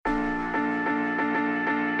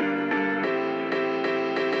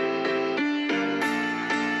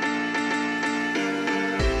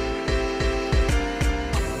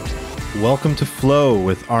Welcome to Flow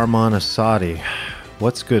with Arman Asadi.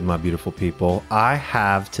 What's good, my beautiful people? I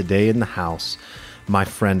have today in the house my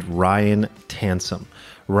friend Ryan Tansom.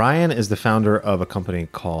 Ryan is the founder of a company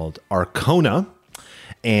called Arkona,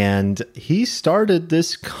 and he started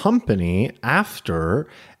this company after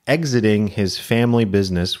exiting his family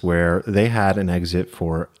business where they had an exit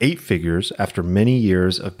for 8 figures after many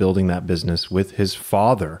years of building that business with his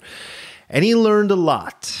father. And he learned a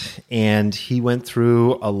lot, and he went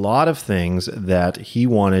through a lot of things that he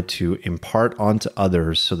wanted to impart onto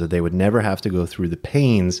others so that they would never have to go through the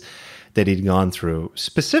pains that he'd gone through.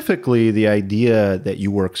 Specifically, the idea that you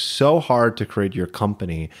work so hard to create your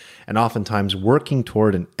company and oftentimes working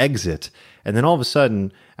toward an exit, and then all of a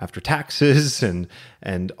sudden, after taxes and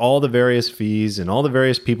all the various fees and all the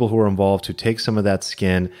various people who are involved who take some of that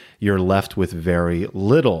skin, you're left with very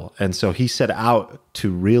little. And so he set out to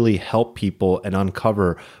really help people and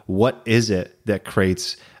uncover what is it that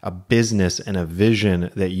creates a business and a vision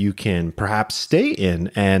that you can perhaps stay in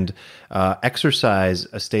and exercise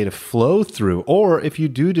a state of flow through. Or if you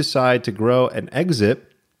do decide to grow and exit,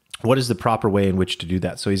 what is the proper way in which to do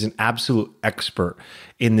that? So he's an absolute expert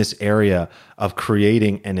in this area of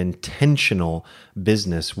creating an intentional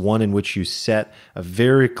business, one in which you set a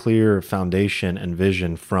very clear foundation and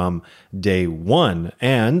vision from day one.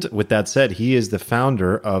 And with that said, he is the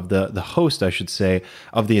founder of the host, I should say,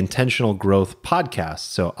 of the Intentional Growth podcast.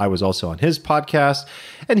 So I was also on his podcast,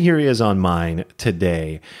 and here he is on mine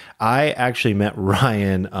today. I actually met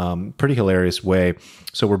Ryan, pretty hilarious way.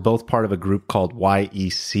 So we're both part of a group called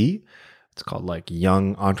YEC. It's called like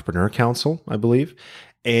Young Entrepreneur Council, I believe.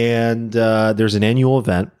 And there's an annual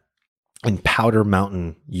event in Powder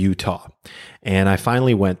Mountain, Utah. And I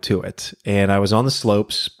finally went to it. And I was on the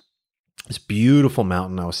slopes, this beautiful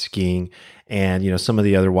mountain. I was skiing. And, you know, some of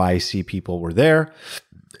the other YEC people were there.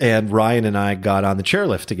 And Ryan and I got on the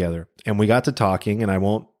chairlift together. And we got to talking, and I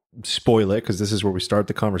won't spoil it because this is where we start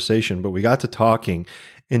the conversation, but we got to talking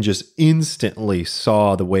and just instantly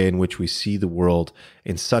saw the way in which we see the world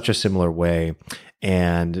in such a similar way.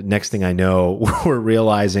 And next thing I know, we're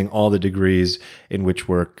realizing all the degrees in which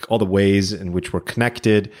all the ways in which we're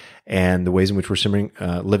connected and the ways in which we're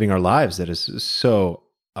living our lives that is so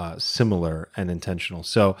similar and intentional.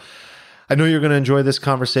 So I know you're going to enjoy this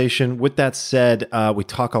conversation. With that said, we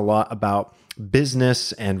talk a lot about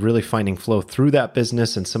business and really finding flow through that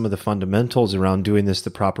business and some of the fundamentals around doing this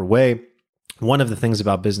the proper way. One of the things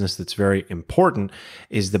about business that's very important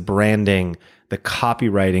is the branding, the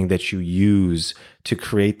copywriting that you use to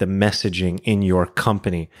create the messaging in your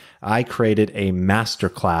company. I created a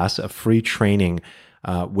masterclass, a free training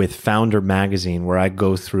with Founder Magazine, where I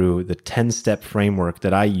go through the 10-step framework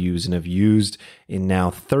that I use and have used in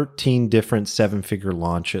now 13 different 7-figure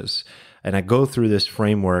launches. And I go through this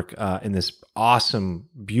framework in this awesome,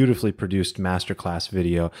 beautifully produced masterclass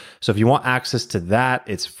video. So if you want access to that,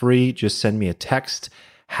 it's free. Just send me a text,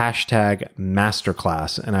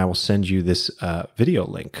 #masterclass, and I will send you this video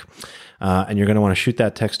link. And you're going to want to shoot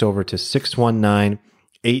that text over to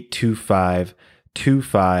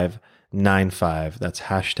 619-825-2595. That's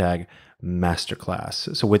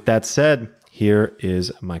 #masterclass. So with that said, here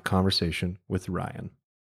is my conversation with Ryan.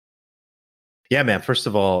 Yeah, man. First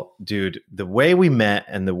of all, dude, the way we met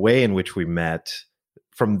and the way in which we met,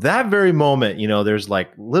 from that very moment, you know, there's like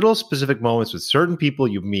little specific moments with certain people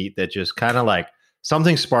you meet that just kind of like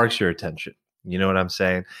something sparks your attention. You know what I'm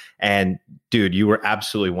saying? And dude, you were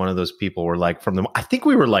absolutely one of those people where like I think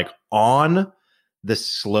we were like on the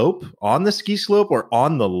slope, on the ski slope or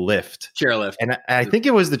on the lift. Chairlift. And I think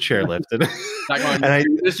it was the chairlift. And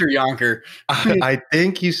Mr. Yonker. I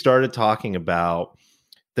think you started talking about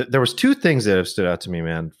there was 2 things that have stood out to me,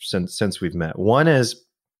 man, since we've met. One is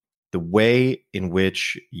the way in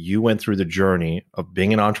which you went through the journey of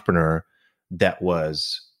being an entrepreneur that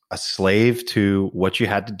was a slave to what you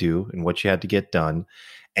had to do and what you had to get done.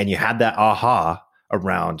 And you had that aha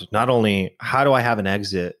around not only how do I have an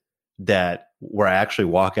exit where I actually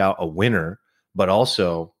walk out a winner, but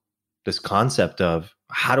also this concept of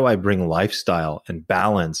how do I bring lifestyle and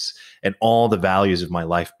balance and all the values of my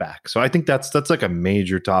life back? So I think that's like a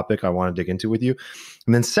major topic I want to dig into with you.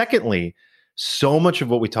 And then secondly, so much of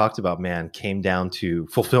what we talked about, man, came down to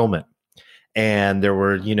fulfillment. And there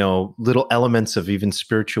were, you know, little elements of even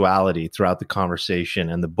spirituality throughout the conversation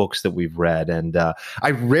and the books that we've read. And I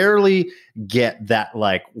rarely get that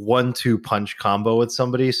like 1-2 punch combo with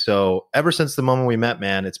somebody. So ever since the moment we met,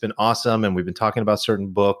 man, it's been awesome. And we've been talking about certain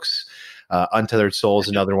books. Untethered Soul is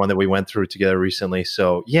another one that we went through together recently.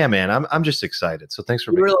 So yeah, man, I'm just excited. So thanks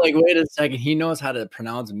for being here. Like, wait a second. He knows how to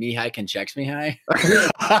pronounce Mihai Csikszentmihalyi.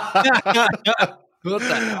 What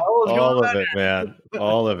the hell? what's going All of on? it, man.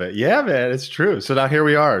 All of it. Yeah, man. It's true. So now here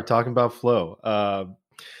we are talking about flow.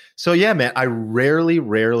 So yeah, man, I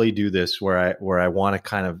rarely do this where I want to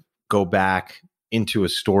kind of go back into a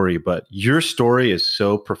story, but your story is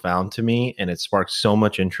so profound to me and it sparks so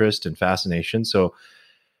much interest and fascination. So,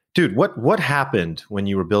 dude, what happened when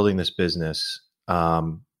you were building this business?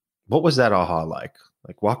 What was that aha like?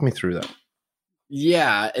 Like, walk me through that.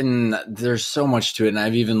 Yeah, and there's so much to it, and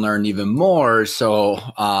I've even learned even more. So,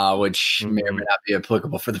 which may or may not be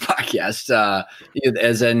applicable for the podcast.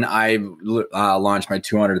 As in, I launched my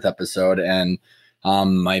 200th episode, and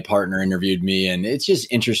my partner interviewed me, and it's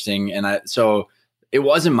just interesting. And so it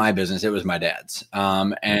wasn't my business; it was my dad's.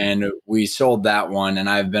 And we sold that one, and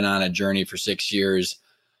I've been on a journey for 6 years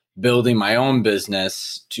building my own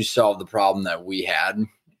business to solve the problem that we had,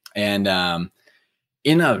 and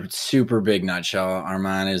in a super big nutshell,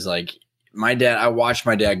 Armand, is like my dad. I watched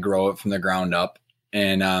my dad grow it from the ground up,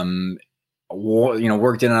 and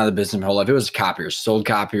worked in and out of the business my whole life. It was copiers, sold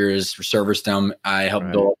copiers, serviced them. I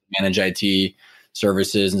helped build, manage IT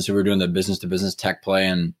services, and so we were doing the business to business tech play.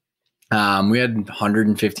 And we had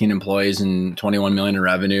 115 employees and 21 million in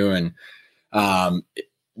revenue, and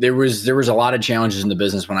there was a lot of challenges in the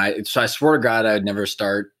business so I swore to God I'd never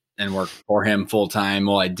start and work for him full time.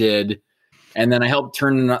 Well, I did. And then I helped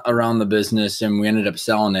turn around the business, and we ended up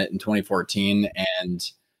selling it in 2014.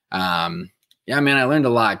 And yeah, man, I learned a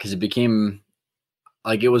lot because it became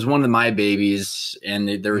like it was one of my babies,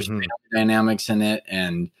 and there was family dynamics in it.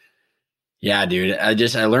 And yeah, dude, I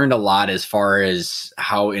learned a lot as far as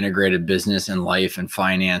how integrated business and life and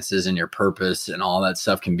finances and your purpose and all that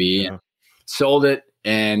stuff can be. Yeah. Sold it,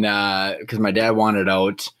 and because my dad wanted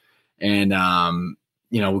out, and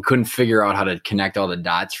we couldn't figure out how to connect all the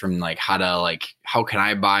dots from like how can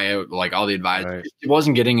I buy it? Like all the advice, It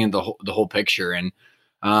wasn't getting into the whole picture. And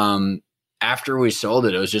after we sold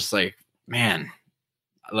it, it was just like, man,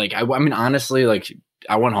 like, I mean, honestly, like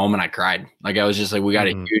I went home and I cried. Like I was just like, we got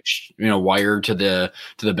a huge, wire to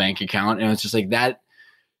the bank account. And it's just like, that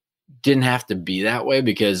didn't have to be that way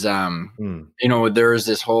because, there was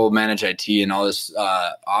this whole managed IT and all this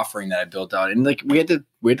offering that I built out. And like, we had to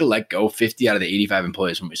let go 50 out of the 85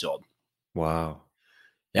 employees when we sold. Wow.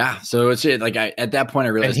 Yeah. So it's it. Like at that point I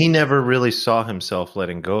realized. And he never really saw himself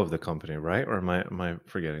letting go of the company, right? Or am I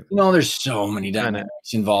forgetting? There's so many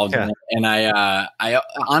dynamics involved in it. And I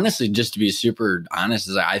honestly, just to be super honest,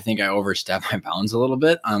 is I think I overstepped my bounds a little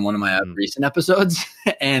bit on one of my recent episodes.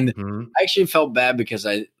 And I actually felt bad because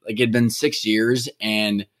it'd been 6 years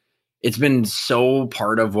and it's been so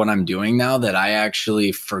part of what I'm doing now that I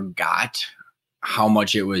actually forgot how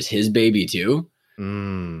much it was his baby too.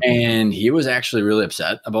 And he was actually really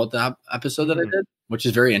upset about that episode that I did, which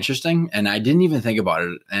is very interesting. And I didn't even think about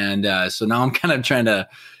it. And so now I'm kind of trying to,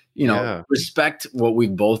 respect what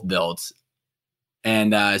we've both built.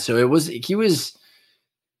 And so it was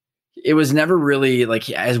never really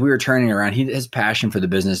like, as we were turning around, his passion for the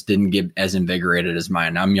business didn't get as invigorated as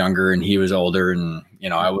mine. I'm younger and he was older, and,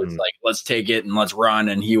 I was like, let's take it and let's run.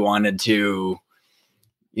 And he wanted to,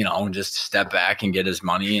 just step back and get his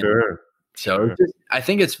money. Sure. So I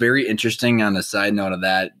think it's very interesting on the side note of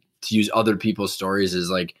that to use other people's stories is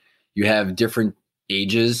like you have different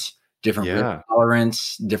ages, different risk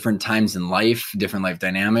tolerance, different times in life, different life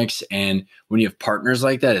dynamics. And when you have partners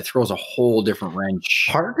like that, it throws a whole different wrench.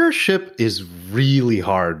 Partnership is really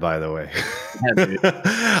hard, by the way.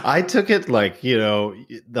 I took it like,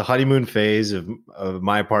 the honeymoon phase of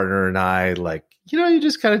my partner and I, like, you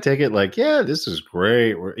just kind of take it like, yeah, this is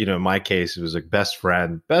great. In my case, it was like best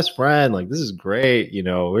friend, like, this is great.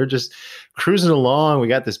 We're just cruising along. We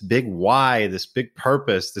got this big why, this big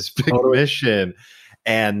purpose, this big mission.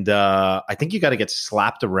 And I think you got to get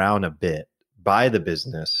slapped around a bit by the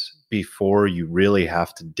business before you really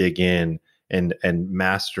have to dig in and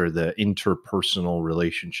master the interpersonal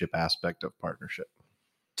relationship aspect of partnership.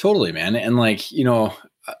 Totally, man. And like,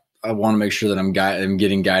 I want to make sure that I'm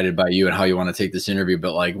getting guided by you and how you want to take this interview.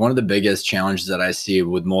 But like one of the biggest challenges that I see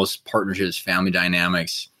with most partnerships, family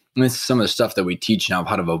dynamics, and this is some of the stuff that we teach now of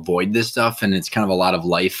how to avoid this stuff. And it's kind of a lot of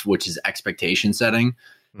life, which is expectation setting,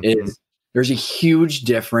 is there's a huge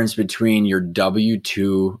difference between your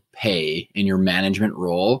W-2 pay in your management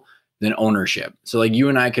role than ownership. So like you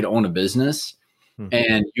and I could own a business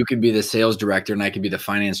and you could be the sales director and I could be the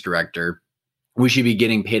finance director. We should be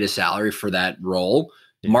getting paid a salary for that role.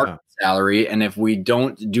 Market salary, and if we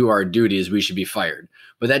don't do our duties, we should be fired.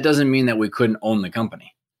 But that doesn't mean that we couldn't own the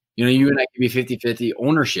company. You and I could be 50-50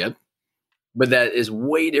 ownership, but that is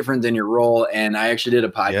way different than your role. And I actually did a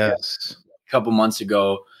podcast a couple months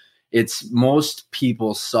ago. It's most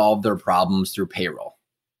people solve their problems through payroll.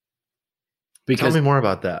 because Tell me more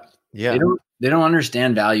about that. Yeah. they don't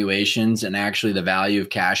understand valuations and actually the value of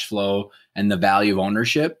cash flow and the value of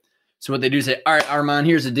ownership. So what they do is say, all right, Armand,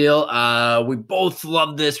 here's the deal. We both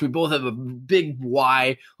love this. We both have a big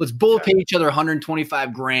why. Let's both pay each other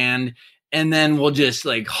 125 grand. And then we'll just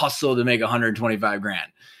like hustle to make 125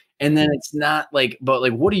 grand. And then it's not like, but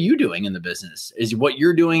like, what are you doing in the business? Is what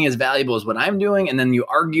you're doing as valuable as what I'm doing? And then you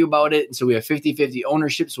argue about it. And so we have 50-50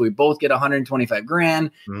 ownership. So we both get 125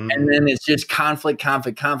 grand. And then it's just conflict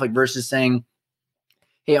versus saying,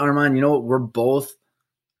 hey, Armand, you know what? We're both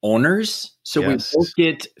owners. So we both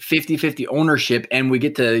get 50-50 ownership, and we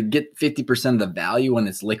get to get 50% of the value when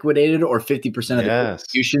it's liquidated, or 50% of the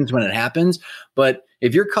executions when it happens. But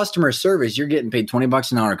if you're customer service, you're getting paid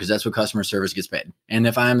 $20 an hour because that's what customer service gets paid. And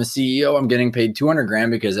if I'm a CEO, I'm getting paid 200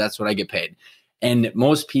 grand because that's what I get paid. And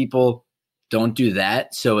most people don't do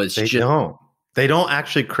that. So they don't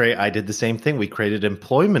actually create. I did the same thing. We created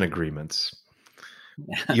employment agreements.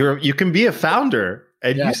 You can be a founder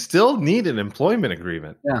and you still need an employment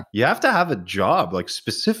agreement. Yeah. You have to have a job like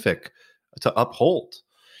specific to uphold.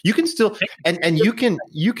 You can still, and you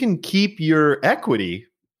can keep your equity.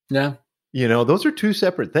 Yeah. You know, those are two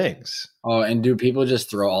separate things. Oh, and do people just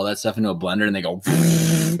throw all that stuff into a blender and they go,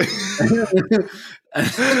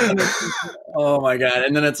 oh my God.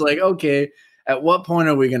 And then it's like, okay, at what point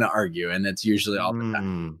are we going to argue? And it's usually all the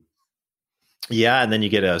time. Yeah. And then you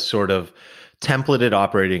get a sort of templated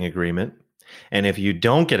operating agreement. And if you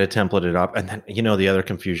don't get a templated and then, you know, the other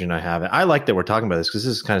confusion I have, I like that we're talking about this because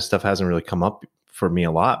this kind of stuff hasn't really come up for me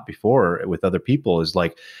a lot before with other people, is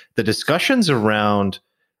like the discussions around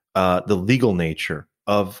the legal nature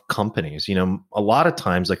of companies. You know, a lot of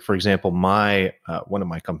times, like for example, one of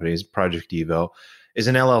my companies, Project Evo, is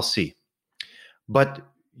an LLC. But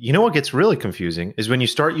you know what gets really confusing is when you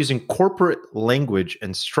start using corporate language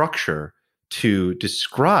and structure to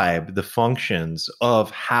describe the functions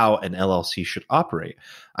of how an LLC should operate.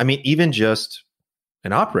 I mean, even just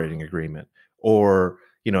an operating agreement, or,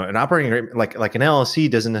 you know, an operating agreement, like an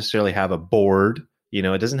LLC doesn't necessarily have a board. You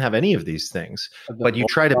know, it doesn't have any of these things, but you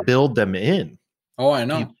try to build them in. Oh, I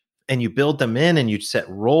know. You build them in, and you set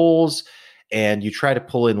roles, and you try to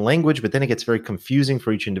pull in language, but then it gets very confusing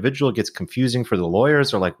for each individual. It gets confusing for the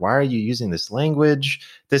lawyers. They're like, why are you using this language?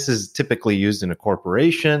 This is typically used in a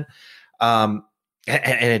corporation. And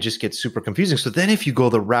it just gets super confusing. So then if you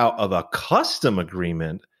go the route of a custom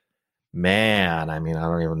agreement, man, I mean, I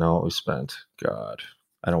don't even know what we spent. God,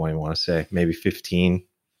 I don't even want to say, maybe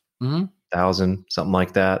 15,000, something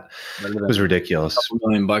like that. It was ridiculous. $2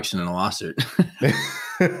 million in a lawsuit.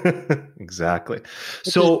 Exactly.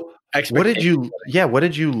 So what did you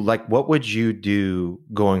like? What would you do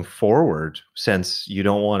going forward, since you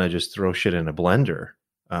don't want to just throw shit in a blender?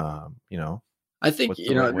 You know, I think,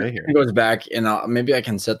 you know, it goes back, and maybe I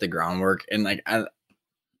can set the groundwork, and like,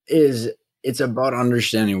 it's about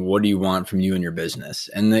understanding what do you want from you and your business,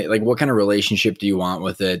 and like, what kind of relationship do you want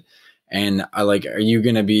with it? And are you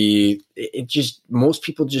going to be, most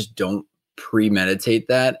people just don't premeditate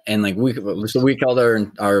that. And like, we called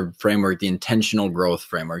our framework the intentional growth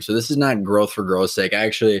framework. So this is not growth for growth's sake. I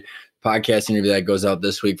actually, podcast interview that goes out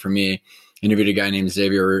this week for me, interviewed a guy named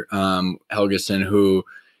Xavier Helgeson, who,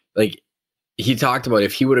 like, he talked about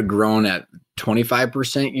if he would have grown at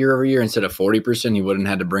 25% year over year instead of 40%, he wouldn't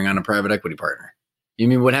have had to bring on a private equity partner. I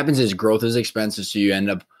mean, what happens is growth is expensive, so you end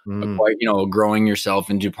up growing yourself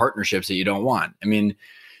into partnerships that you don't want. I mean,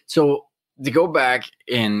 so to go back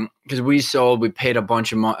in, because we paid a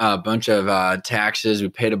bunch of taxes, we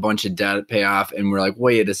paid a bunch of debt payoff, and we're like,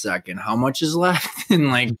 wait a second, how much is left? And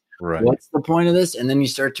like, what's the point of this? And then you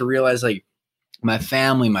start to realize, like, my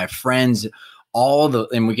family, my friends,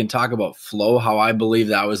 and we can talk about flow, how I believe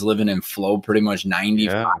that I was living in flow pretty much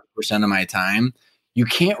 95% of my time. You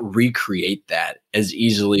can't recreate that as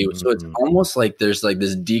easily. So it's almost like there's like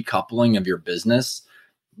this decoupling of your business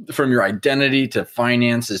from your identity to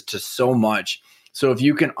finances to so much. So if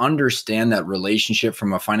you can understand that relationship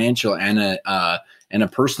from a financial and a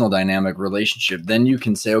personal dynamic relationship, then you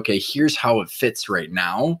can say, okay, here's how it fits right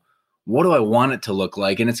now. What do I want it to look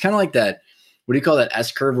like? And it's kind of like that. What do you call that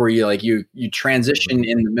S curve, where you transition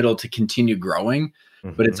in the middle to continue growing,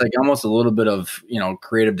 but it's like almost a little bit of, you know,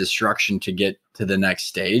 creative destruction to get to the next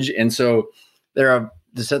stage. And so to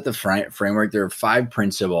set the framework, there are 5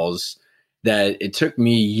 principles that it took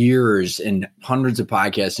me years and hundreds of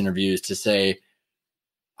podcast interviews to say,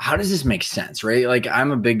 how does this make sense? Right? Like,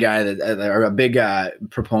 I'm a big guy or a big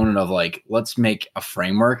proponent of, like, let's make a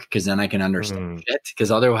framework, because then I can understand it.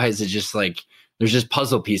 Because otherwise it's just like, there's just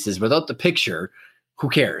puzzle pieces without the picture. Who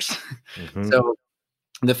cares? So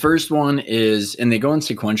The first one is, and they go in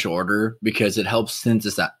sequential order because it helps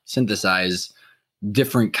synthesize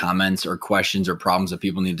different comments or questions or problems that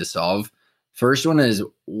people need to solve. First one is,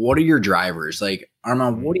 what are your drivers? Like,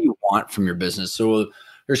 Armand, what do you want from your business? So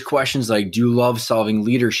there's questions like, do you love solving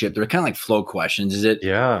leadership? They're kind of like flow questions. Is it,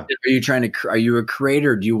 Yeah. are you a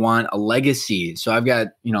creator? Do you want a legacy? So I've got,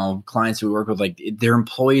 clients who we work with, like their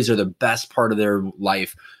employees are the best part of their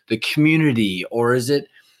life, the community, or is it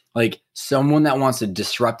like someone that wants to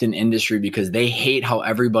disrupt an industry because they hate how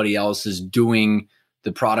everybody else is doing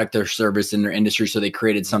the product or service in their industry. So they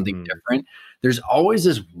created something different. There's always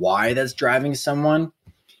this why that's driving someone.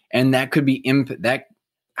 And that could be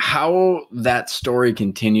how that story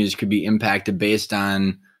continues could be impacted based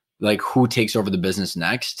on like who takes over the business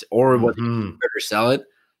next or what they better sell it.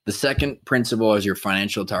 The second principle is your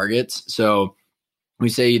financial targets. So we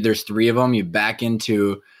say there's 3 of them. You back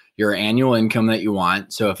into your annual income that you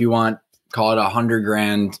want. So if you want, call it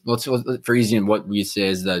 $100,000, let's for easy, what we say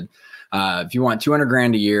is that if you want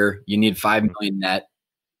 $200,000 a year, you need 5 million net,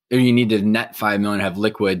 or you need to net 5 million, have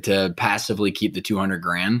liquid to passively keep the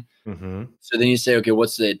 200,000. So then you say, okay,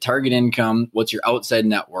 what's the target income? What's your outside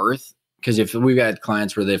net worth? Because if we've got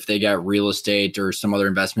clients where if they got real estate or some other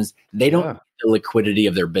investments, they don't have the liquidity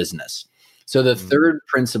of their business. So the third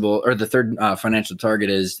principle or the third financial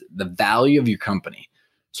target is the value of your company.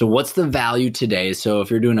 So what's the value today? So if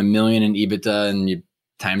you're doing $1 million in EBITDA and you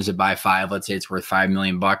times it by 5, let's say it's worth $5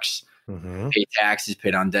 million, pay taxes,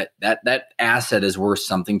 paid on debt, that asset is worth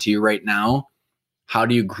something to you right now. How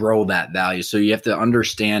do you grow that value? So you have to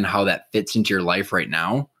understand how that fits into your life right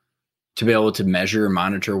now to be able to measure and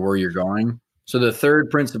monitor where you're going. So the third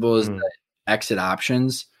principle is the exit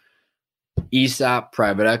options. ESOP,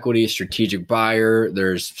 private equity, strategic buyer,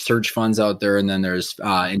 there's search funds out there, and then there's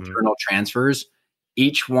internal transfers.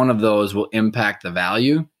 Each one of those will impact the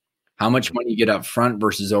value, how much money you get up front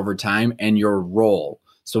versus over time, and your role.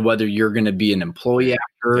 So whether you're going to be an employee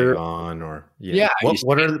after on or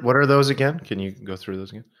what are those again? Can you go through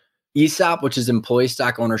those again? ESOP, which is employee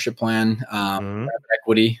stock ownership plan, private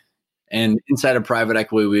equity, and inside of private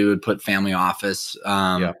equity, we would put family office,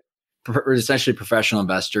 essentially professional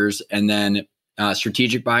investors, and then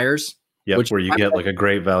strategic buyers. Where you get like a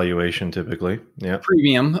great valuation typically.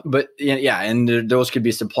 Premium, but and those could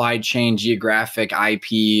be supply chain, geographic,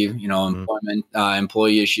 IP, employment,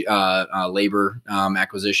 employee issue, labor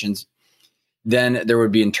acquisitions. Then there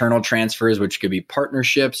would be internal transfers, which could be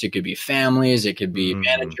partnerships, it could be families, it could be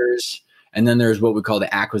managers. And then there's what we call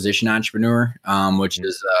the acquisition entrepreneur, which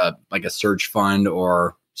is like a search fund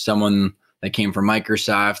or someone that came from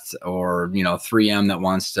Microsoft or 3M that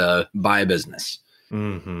wants to buy a business.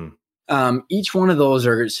 Each one of those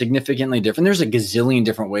are significantly different. There's a gazillion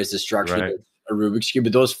different ways to structure a Rubik's Cube,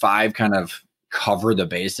 but those 5 kind of cover the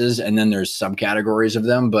bases. And then there's subcategories of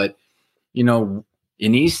them. But, in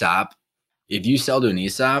ESOP, if you sell to an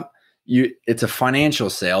ESOP, it's a financial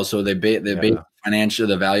sale. So they base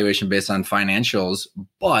the valuation based on financials,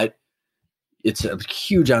 but it's a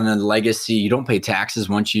huge on the legacy. You don't pay taxes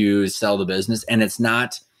once you sell the business, and it's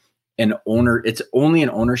not it's only an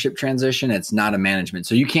ownership transition. It's not a management.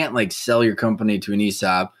 So you can't like sell your company to an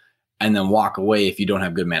ESOP and then walk away if you don't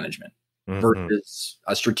have good management versus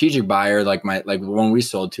a strategic buyer, like the one we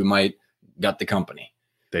sold to might gut the company.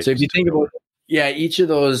 So if you think about, each of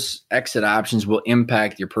those exit options will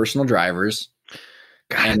impact your personal drivers.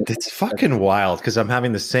 God, it's fucking wild because I'm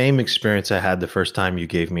having the same experience I had the first time you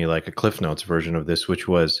gave me like a Cliff Notes version of this, which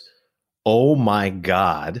was, oh my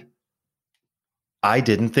God, I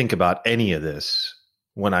didn't think about any of this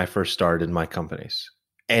when I first started my companies,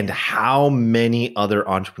 and how many other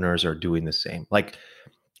entrepreneurs are doing the same. Like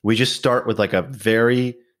we just start with like a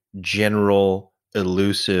very general,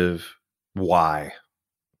 elusive why.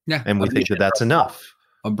 Yeah. And we think that that's enough.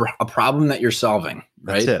 A problem that you're solving,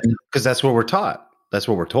 right? That's it. Because that's what we're taught. That's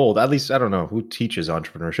what we're told. At least I don't know who teaches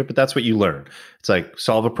entrepreneurship, but that's what you learn. It's like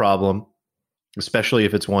solve a problem, especially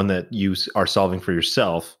if it's one that you are solving for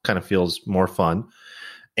yourself, kind of feels more fun,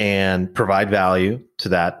 and provide value to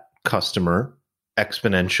that customer,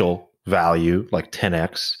 exponential value, like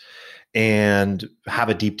 10x, and have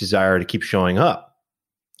a deep desire to keep showing up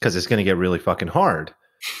because it's going to get really fucking hard.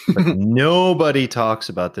 But nobody talks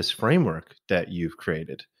about this framework that you've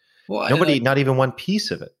created. Well, nobody, not even one piece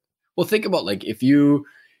of it. Well, think about like if and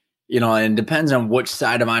it depends on which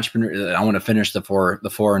side of entrepreneur. I want to finish the four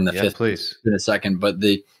and the fifth please. In a second. But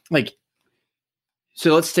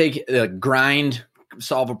so let's take grind,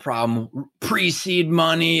 solve a problem, pre-seed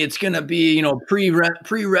money. It's going to be,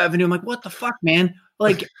 pre-revenue. I'm like, what the fuck, man?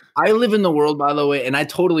 like I live in the world, by the way, and I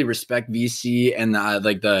totally respect VC and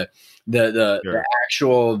the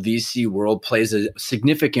actual VC world plays a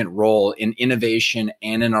significant role in innovation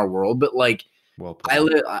and in our world. But like,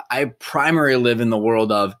 I primarily live in the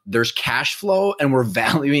world of there's cash flow and we're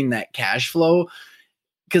valuing that cash flow.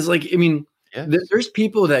 Cause like, I mean, there's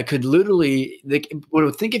people that could literally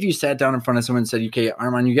would think if you sat down in front of someone and said, okay,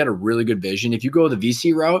 Armand, you got a really good vision. If you go the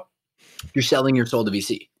VC route, you're selling your soul to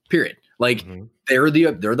VC, period. Like they're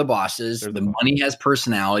the bosses. The money has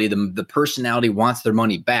personality. The personality wants their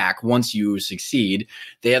money back once you succeed.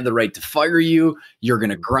 They have the right to fire you. You're going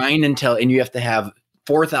to grind and you have to have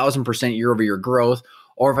 4,000% year-over-year growth.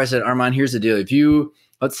 Or if I said, Armand, here's the deal.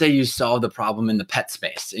 Let's say you solve the problem in the pet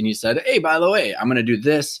space and you said, hey, by the way, I'm going to do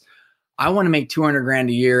this. I want to make 200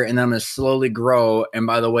 grand a year and then I'm going to slowly grow. And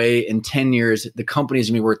by the way, in 10 years, the company's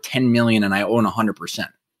going to be worth 10 million and I own 100%.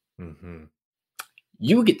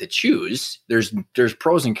 You get to choose. There's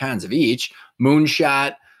pros and cons of each.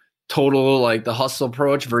 Moonshot, total like the hustle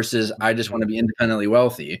approach versus I just want to be independently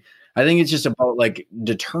wealthy. I think it's just about like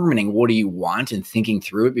determining what do you want and thinking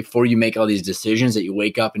through it before you make all these decisions that you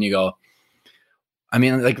wake up and you go, I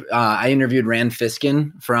mean, like I interviewed Rand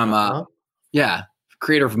Fiskin from,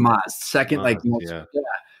 creator of Moz, second, SEO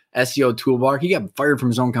toolbar. He got fired from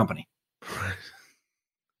his own company.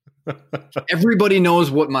 Everybody knows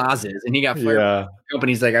what Moz is, and he got fired from the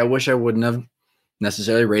company. He's like, I wish I wouldn't have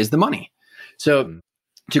necessarily raised the money. So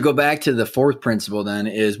to go back to the fourth principle then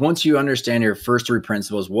is once you understand your first three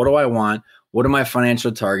principles, what do I want? What are my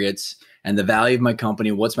financial targets and the value of my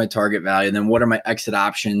company? What's my target value? And then what are my exit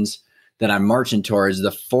options that I'm marching towards?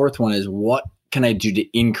 The fourth one is what can I do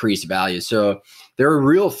to increase value? So there are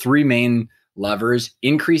real three main levers: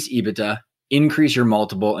 increase EBITDA, increase your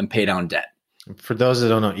multiple, and pay down debt. For those that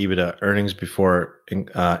don't know, EBITDA, earnings before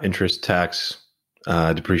interest, tax,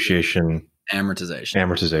 depreciation,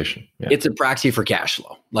 amortization. Yeah. It's a proxy for cash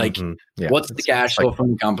flow. Like what's the cash flow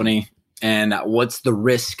from the company and what's the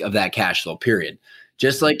risk of that cash flow, period.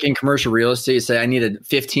 Just like in commercial real estate, say I need a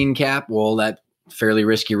 15 cap. Well, that fairly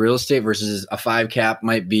risky real estate versus a 5 cap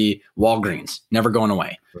might be Walgreens, never going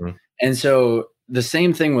away. And so the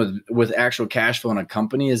same thing with actual cash flow in a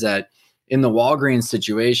company is that in the Walgreens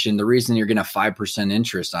situation, the reason you're getting a 5%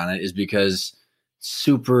 interest on it is because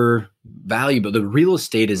super valuable. The real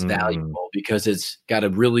estate is valuable because it's got a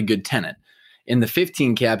really good tenant. In the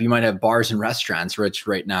 15 cap, you might have bars and restaurants, which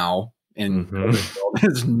right now in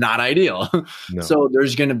is not ideal. No. So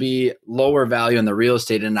there's going to be lower value in the real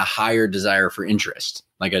estate and a higher desire for interest,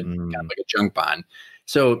 like a junk bond.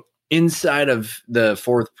 So inside of the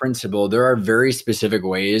fourth principle, there are very specific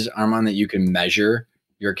ways, Armand, that you can measure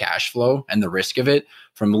your cash flow and the risk of it,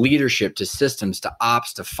 from leadership to systems to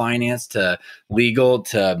ops to finance to legal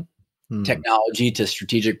to technology to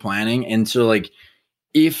strategic planning. And so like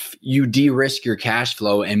if you de-risk your cash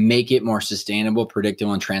flow and make it more sustainable,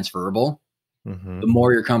 predictable, and transferable, the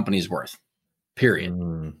more your company's worth, period.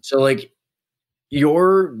 So like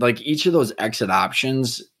each of those exit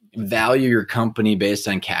options value your company based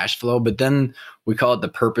on cash flow, but then we call it the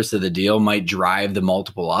purpose of the deal might drive the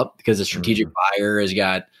multiple up because the strategic buyer has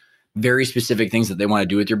got very specific things that they want to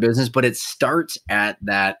do with your business, but it starts at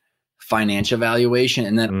that financial valuation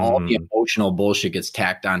and then all the emotional bullshit gets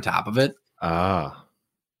tacked on top of it.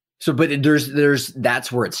 So, but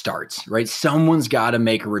that's where it starts, right? Someone's got to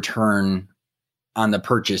make a return on the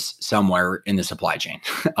purchase somewhere in the supply chain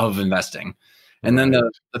of investing. And then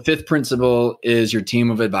the fifth principle is your team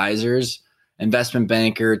of advisors, investment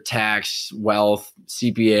banker, tax, wealth,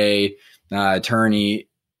 CPA, attorney.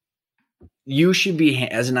 You should be,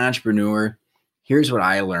 as an entrepreneur, here's what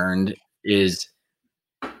I learned is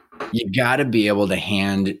you got to be able to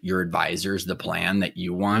hand your advisors the plan that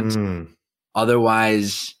you want.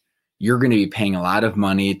 Otherwise, you're going to be paying a lot of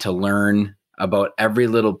money to learn about every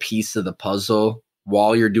little piece of the puzzle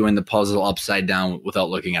while you're doing the puzzle upside down without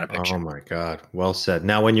looking at a picture. Oh my God. Well said.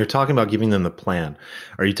 Now, when you're talking about giving them the plan,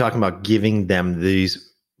 are you talking about giving them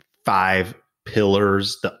these 5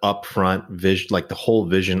 pillars, the upfront vision, like the whole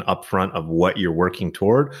vision upfront of what you're working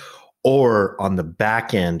toward? Or on the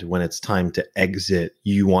back end, when it's time to exit,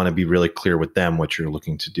 you want to be really clear with them what you're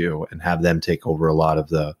looking to do and have them take over a lot of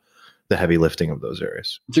the heavy lifting of those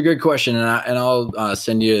areas? It's a good question. And I'll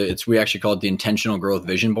send you, we actually call it the Intentional Growth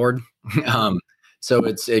Vision Board. So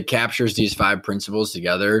it captures these 5 principles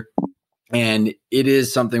together. And it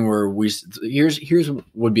is something where here's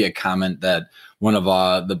would be a comment that one of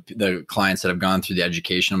the clients that have gone through the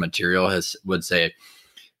educational material would say.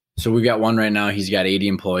 So we've got one right now. He's got 80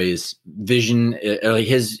 employees. Vision,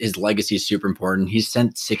 his legacy is super important. He's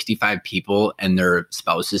sent 65 people and their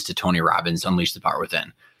spouses to Tony Robbins' Unleash the Power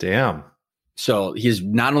Within. Damn. So he's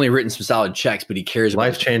not only written some solid checks, but he cares about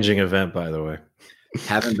life-changing event, by the way.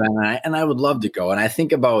 Haven't been, and I would love to go. And I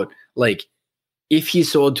think about like if he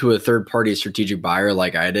sold to a third party strategic buyer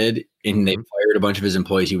like I did, and they fired a bunch of his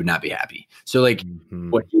employees, he would not be happy. So like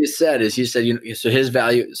what he said is, he said, you know, so his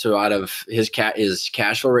value, so out of his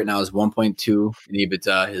cash flow right now is 1.2 in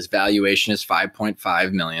EBITDA. His valuation is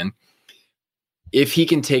 5.5 million. If he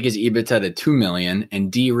can take his EBITDA to 2 million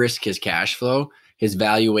and de-risk his cash flow, his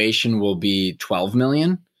valuation will be 12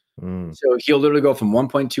 million. So he'll literally go from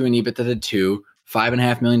 1.2 in EBITDA to 2,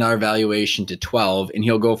 $5.5 million valuation to 12, and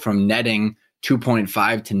he'll go from netting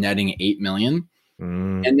 2.5 to netting 8 million.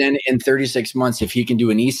 And then in 36 months, if he can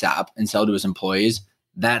do an ESOP and sell to his employees,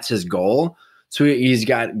 that's his goal. So he's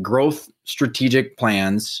got growth strategic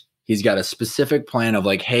plans. He's got a specific plan of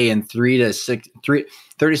like, hey, in 36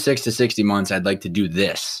 to 60 months, I'd like to do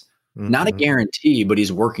this. Not a guarantee, but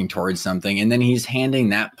he's working towards something. And then he's handing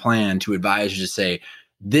that plan to advisors to say,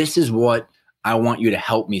 this is what I want you to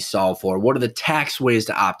help me solve for. What are the tax ways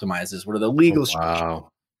to optimize this? What are the legal structures?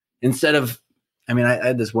 Instead of, I mean, I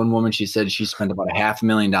had this one woman, she said she spent about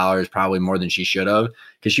 $500,000, probably more than she should have,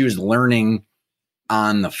 because she was learning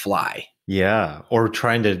on the fly. Yeah. Or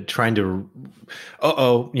trying to,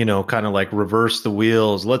 you know, kind of like reverse the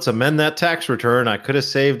wheels. Let's amend that tax return. I could have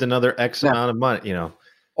saved another X amount of money, you know.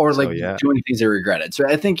 Or like doing things they regretted. So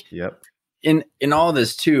I think in all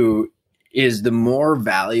this too, is the more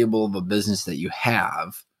valuable of a business that you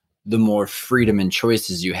have, the more freedom and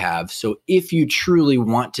choices you have. So if you truly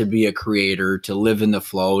want to be a creator, to live in the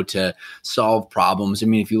flow, to solve problems, I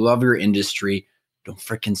mean, if you love your industry, don't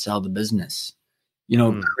freaking sell the business. You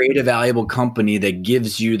know, create a valuable company that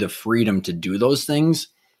gives you the freedom to do those things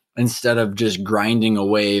instead of just grinding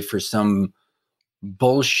away for some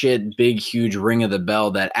bullshit, big, huge ring of the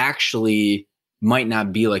bell that actually might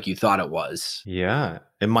not be like you thought it was. Yeah,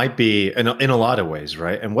 it might be in a lot of ways,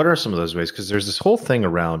 right? And what are some of those ways? Because there's this whole thing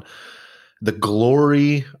around the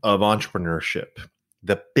glory of entrepreneurship,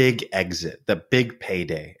 the big exit, the big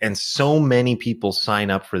payday. And so many people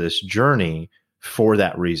sign up for this journey for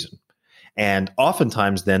that reason. And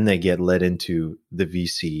oftentimes then they get led into the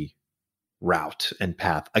VC route and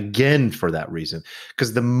path again for that reason.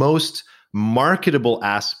 Because the most marketable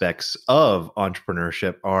aspects of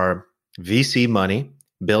entrepreneurship are VC money,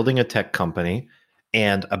 building a tech company,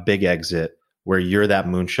 and a big exit where you're that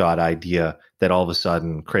moonshot idea that all of a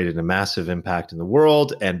sudden created a massive impact in the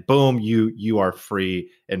world, and boom, you are free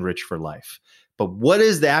and rich for life. But what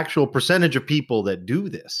is the actual percentage of people that do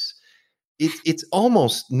this? It's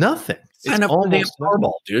almost nothing. Sign up for the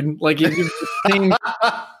Powerball, dude. Like if you think,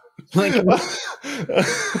 like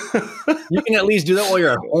you can at least do that while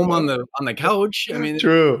you're at home on the couch. I mean,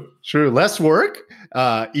 true. Less work,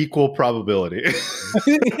 equal probability.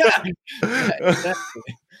 Yeah, exactly.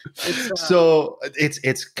 So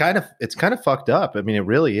it's kind of fucked up. I mean, it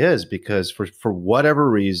really is, because for whatever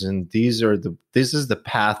reason, this is the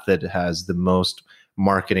path that has the most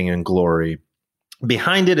marketing and glory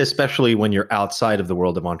behind it, especially when you're outside of the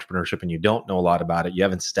world of entrepreneurship and you don't know a lot about it. You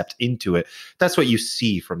haven't stepped into it. That's what you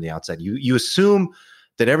see from the outside. You assume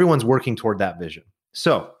that everyone's working toward that vision.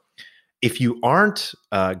 So if you aren't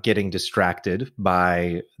getting distracted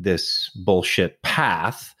by this bullshit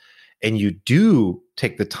path, and you do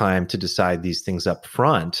take the time to decide these things up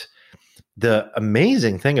front, the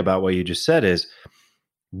amazing thing about what you just said is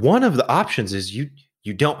one of the options is you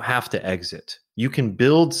don't have to exit. You can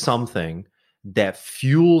build something that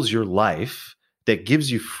fuels your life, that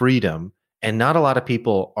gives you freedom, and not a lot of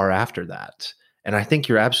people are after that. And I think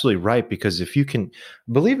you're absolutely right, because if you can,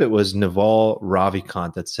 I believe it was Naval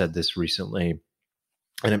Ravikant that said this recently,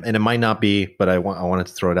 and it might not be, but I wanted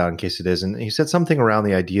to throw it out in case it is. And he said something around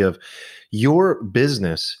the idea of your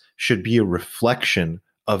business should be a reflection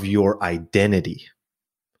of your identity.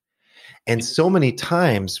 And so many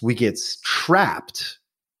times we get trapped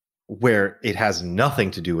where it has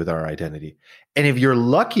nothing to do with our identity. And if you're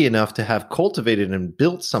lucky enough to have cultivated and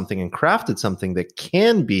built something and crafted something that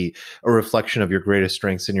can be a reflection of your greatest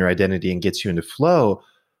strengths and your identity and gets you into flow,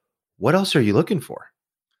 what else are you looking for?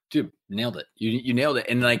 Dude, nailed it. You nailed it.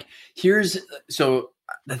 And like,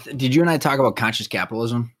 did you and I talk about conscious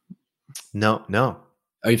capitalism? No.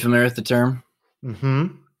 Are you familiar with the term? Mm-hmm.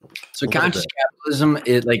 So conscious capitalism,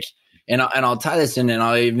 it like, and I'll tie this in, and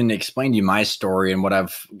I'll even explain to you my story and what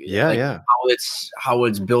I've, how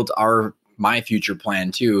it's built my future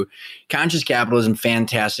plan too. Conscious Capitalism,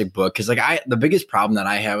 fantastic book. Cause like the biggest problem that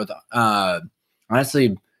I have with,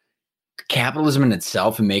 honestly, capitalism in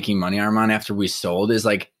itself and making money, Armand, after we sold, is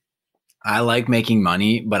like, I like making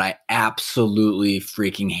money, but I absolutely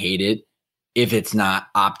freaking hate it if it's not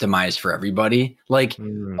optimized for everybody. Like,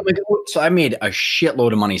 so I made a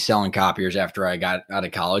shitload of money selling copiers after I got out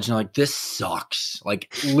of college. And I'm like, this sucks.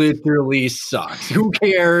 Like, literally sucks. Who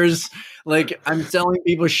cares? Like, I'm selling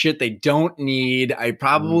people shit they don't need. I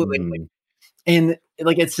probably and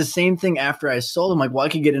like it's the same thing after I sold them. Like, well, I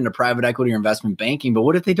could get into private equity or investment banking, but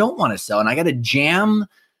what if they don't want to sell? And I got to jam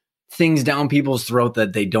things down people's throat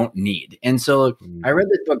that they don't need. And so I read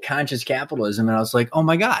this book, Conscious Capitalism, and I was like, oh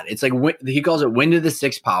my God, it's like, he calls it wind to the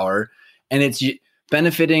sixth power, and it's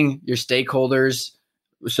benefiting your stakeholders.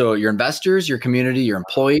 So your investors, your community, your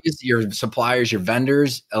employees, your suppliers, your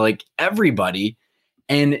vendors, like everybody.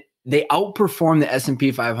 And they outperform the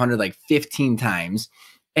S&P 500 like 15 times.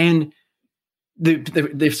 And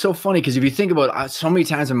they're so funny because if you think about so many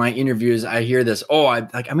times in my interviews, I hear this. I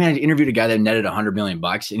interviewed a guy that netted $100 million,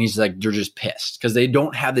 and he's like, they're just pissed because they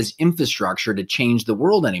don't have this infrastructure to change the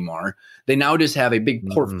world anymore. They now just have a big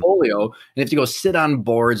portfolio and have to go sit on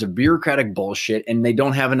boards of bureaucratic bullshit, and they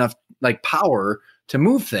don't have enough like power to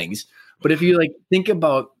move things. But if you like think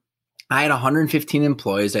about, I had 115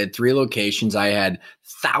 employees, I had 3 locations, I had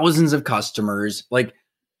thousands of customers, like.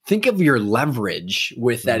 Think of your leverage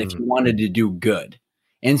with that if you wanted to do good.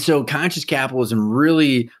 And so conscious capitalism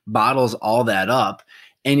really bottles all that up.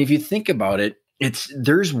 And if you think about it,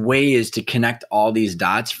 there's ways to connect all these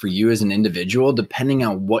dots for you as an individual, depending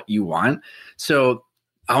on what you want. So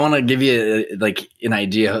I want to give you like an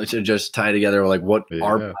idea to just tie together like what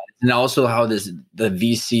our, and also how the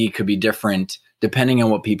VC could be different depending on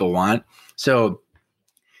what people want. So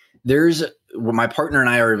my partner and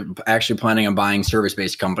I are actually planning on buying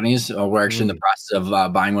service-based companies. We're actually in the process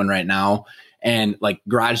of buying one right now, and like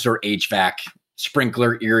garage door HVAC,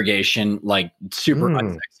 sprinkler, irrigation, like super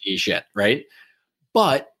unsexy shit, right?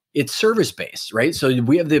 But it's service-based, right? So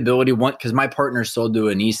we have the ability, because my partner sold to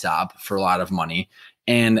an ESOP for a lot of money.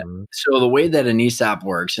 And so the way that an ESOP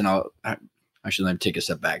works, and let me take a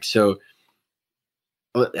step back. So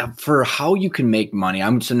for how you can make money,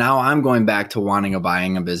 now I'm going back to wanting to buy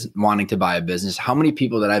a business. How many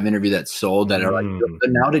people that I've interviewed that sold that are like,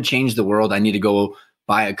 now to change the world, I need to go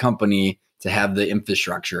buy a company to have the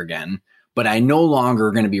infrastructure again. But I no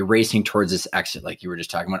longer going to be racing towards this exit like you were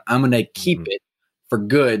just talking about. I'm going to keep it for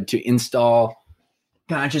good to install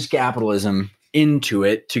conscious capitalism into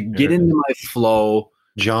it to get into my flow.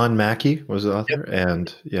 John Mackey was the author,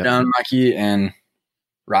 and John Mackey and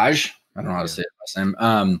Raj. I don't know how to say it last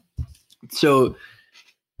name. So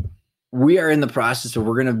we are in the process of,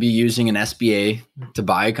 we're going to be using an SBA to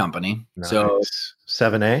buy a company. Nice. So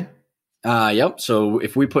 7A. Yep. So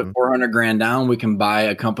if we put $400,000 down, we can buy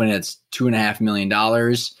a company that's $2.5 million.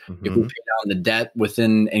 If we pay down the debt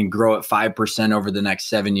and grow at 5% over the next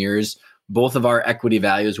 7 years, both of our equity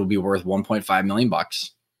values will be worth $1.5 million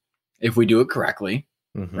if we do it correctly.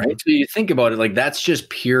 Right. So you think about it, like that's just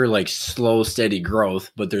pure, like slow, steady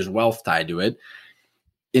growth, but there's wealth tied to it.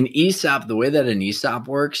 In ESOP, the way that an ESOP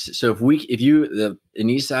works. So an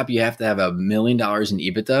ESOP, you have to have $1 million in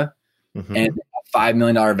EBITDA and a $5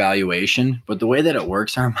 million valuation. But the way that it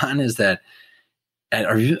works, Armand, is that,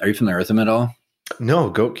 are you familiar with them at all?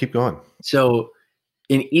 No, keep going. So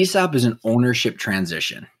an ESOP is an ownership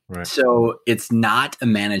transition. Right. So it's not a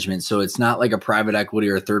management. So it's not like a private equity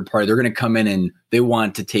or a third party. They're going to come in and they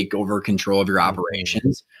want to take over control of your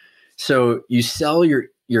operations. So you sell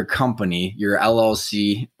your company, your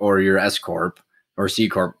LLC or your S Corp or C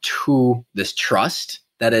Corp to this trust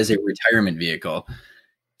that is a retirement vehicle.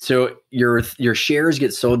 So your shares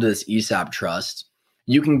get sold to this ESOP trust.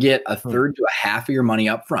 You can get a third to a half of your money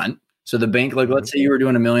up front. So the bank, like let's say you were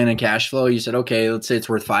doing $1 million in cash flow. You said, okay, let's say it's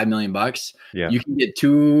worth $5 million. Yeah. You can get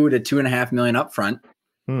 $2 to $2.5 million up front.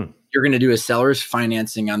 You're going to do a seller's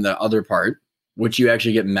financing on the other part, which you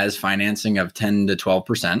actually get mezz financing of 10 to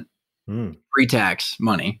 12%. Pre-tax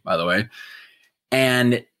money, by the way.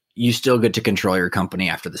 And you still get to control your company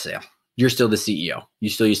after the sale. You're still the CEO. You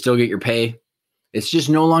still get your pay. It's just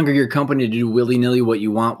no longer your company to do willy-nilly what you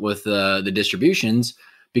want with the distributions.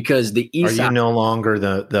 Because the ESOP, are you no longer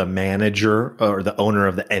the manager or the owner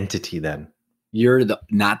of the entity then? You're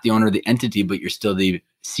not the owner of the entity, but you're still the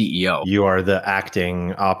CEO. You are the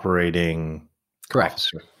acting operating correct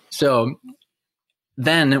officer. So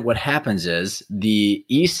then what happens is the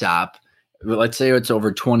ESOP, let's say it's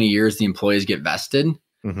over 20 years, the employees get vested.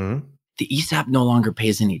 The ESOP no longer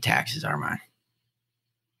pays any taxes, Armand.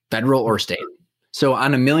 Federal or state. So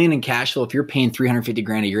on $1 million in cash flow, if you're paying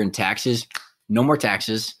 $350,000 a year in taxes, no more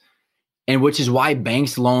taxes, and which is why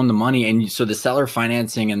banks loan the money. And so the seller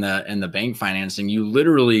financing and the bank financing, you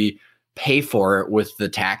literally pay for it with the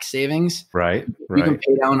tax savings. Right. You can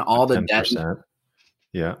pay down all the 10%. Debt.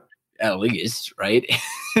 Yeah. At least, right?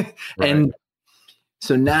 And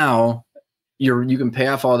So now you can pay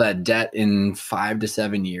off all that debt in 5 to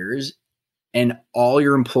 7 years, and all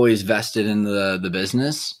your employees vested in the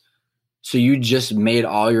business. So you just made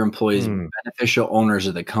all your employees beneficial owners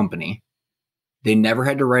of the company. They never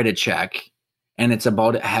had to write a check. And it's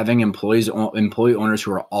about having employee owners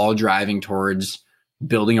who are all driving towards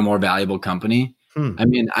building a more valuable company. I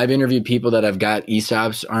mean, I've interviewed people that have got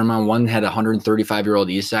ESOPs. Armand, one had a 135-year-old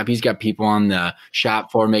ESOP. He's got people on the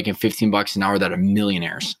shop floor making $15 an hour that are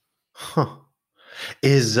millionaires. Huh.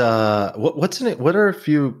 Is what's in it? What are a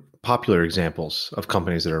few popular examples of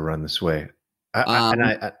companies that are run this way?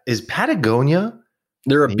 Is Patagonia?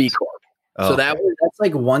 They're a B Corp. Oh, so okay. that's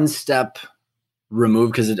like one step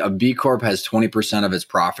removed, because a B Corp has 20% of its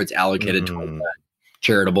profits allocated toward that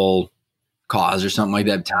charitable cause or something like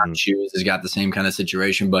that. Tom Shoes has got the same kind of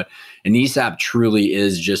situation, but an ESOP truly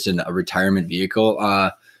is just a retirement vehicle.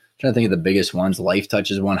 Trying to think of the biggest ones. Life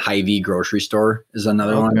Touch is one. Hy-Vee grocery store is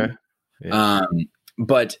another one. Yeah.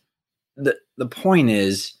 But the point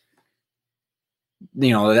is,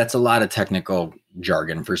 that's a lot of technical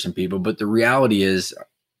jargon for some people, but the reality is,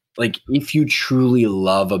 like, if you truly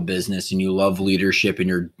love a business and you love leadership and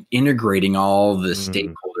you're integrating all the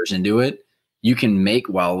stakeholders into it, you can make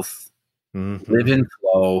wealth, live in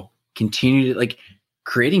flow, continue to, like,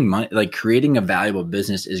 creating money, like creating a valuable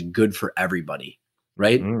business is good for everybody,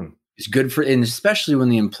 right? It's good for, and especially when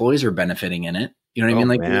the employees are benefiting in it. You know what I mean?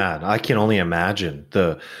 Like, man, I can only imagine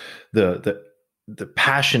the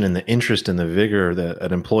passion and the interest and the vigor that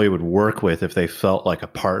an employee would work with if they felt like a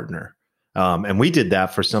partner. And we did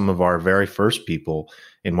that for some of our very first people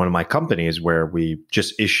in one of my companies, where we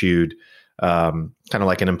just issued kind of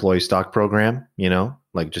like an employee stock program,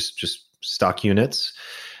 like just stock units.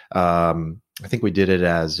 I think we did it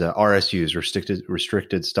as RSUs,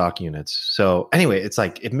 restricted stock units. So anyway, it's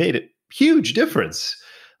like it made a huge difference.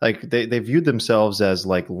 Like they viewed themselves as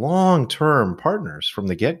like long-term partners from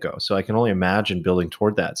the get-go. So I can only imagine building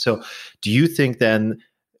toward that. So do you think then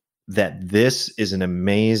that this is an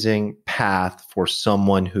amazing path for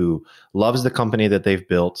someone who loves the company that they've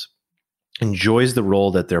built, enjoys the role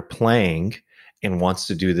that they're playing, and wants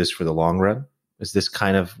to do this for the long run? Is this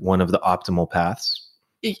kind of one of the optimal paths?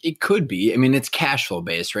 It could be. I mean, it's cash flow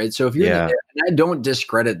based, right? So if you're there, and I don't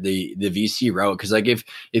discredit the VC route, because like if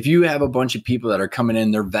you have a bunch of people that are coming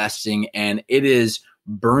in, they're vesting, and it is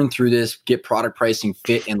burn through this, get product pricing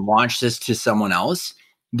fit, and launch this to someone else,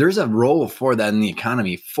 there's a role for that in the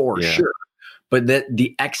economy for sure. But that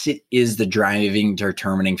the exit is the driving,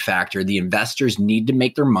 determining factor. The investors need to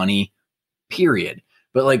make their money, period.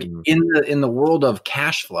 But like in the world of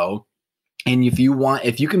cash flow, and if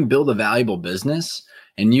you can build a valuable business,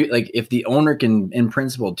 and you, like, if the owner can, in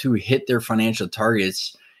principle, too, hit their financial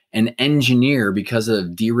targets and engineer because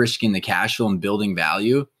of de-risking the cash flow and building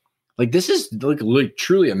value, like, this is like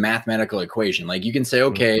truly a mathematical equation. Like, you can say,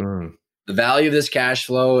 okay, the value of this cash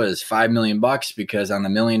flow is $5 million because on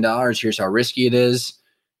 $1 million, here's how risky it is.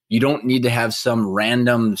 You don't need to have some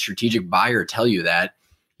random strategic buyer tell you that.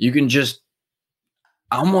 You can just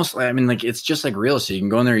almost, I mean, like, it's just like real estate. You can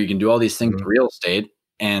go in there, you can do all these things to real estate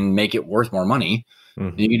and make it worth more money.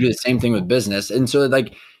 You can do the same thing with business. And so,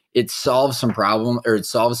 like, it solves some problems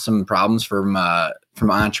from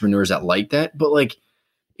entrepreneurs that like that. But like,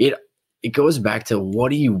 it goes back to, what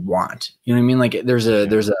do you want? You know what I mean? Like, there's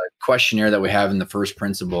a questionnaire that we have in the first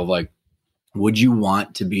principle of, like, would you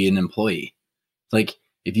want to be an employee? Like,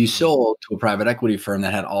 if you sold to a private equity firm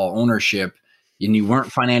that had all ownership and you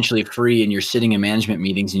weren't financially free and you're sitting in management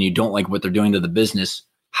meetings and you don't like what they're doing to the business,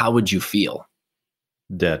 how would you feel?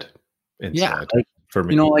 Dead inside. Yeah, like, for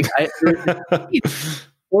me, like,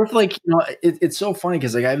 or if, like, it's so funny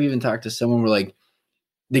because, like, I've even talked to someone where, like,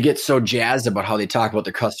 they get so jazzed about how they talk about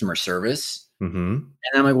their customer service. And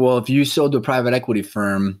I'm like, well, if you sold to a private equity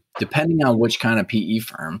firm, depending on which kind of PE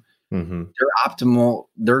firm,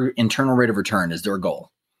 their internal rate of return is their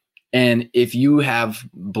goal. And if you have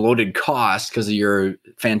bloated costs because of your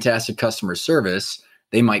fantastic customer service,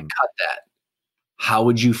 they might cut that. How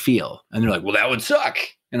would you feel? And they're like, well, that would suck.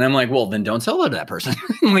 And I'm like, well, then don't sell it to that person.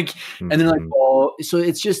 Like, and they're like, well, so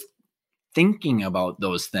it's just thinking about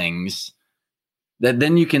those things that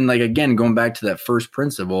then you can, like, again, going back to that first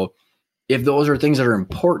principle, if those are things that are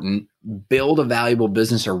important, build a valuable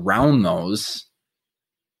business around those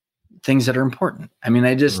things that are important. I mean,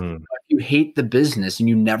 if you hate the business and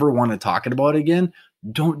you never want to talk about it again,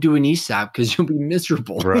 don't do an ESOP because you'll be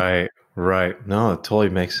miserable. Right. No, it totally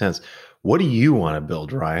makes sense. What do you want to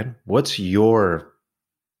build, Ryan? What's your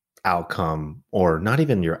outcome, or not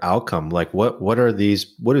even your outcome? Like, what do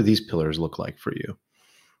these pillars look like for you?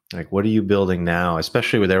 Like, what are you building now,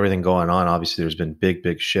 especially with everything going on? Obviously, there's been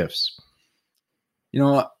big shifts. You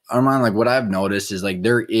know, Armand, like what I've noticed is like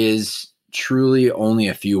there is truly only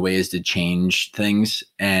a few ways to change things,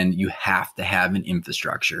 and you have to have an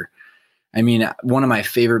infrastructure. I mean, one of my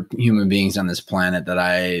favorite human beings on this planet that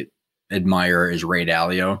I admire is Ray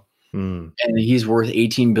Dalio. And he's worth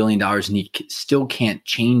 $18 billion and he still can't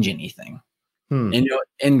change anything. And, you know,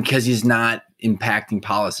 and because he's not impacting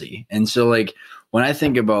policy. And so like when I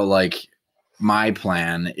think about like my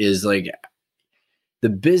plan is like the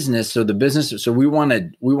business. So we want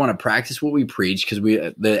to practice what we preach, because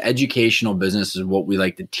the educational business is what we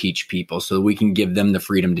like to teach people so that we can give them the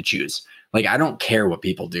freedom to choose. Like, I don't care what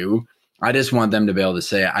people do. I just want them to be able to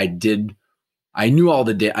say, I knew all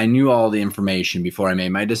the information before I made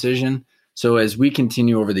my decision. So as we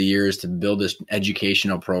continue over the years to build this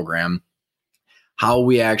educational program, how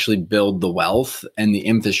we actually build the wealth and the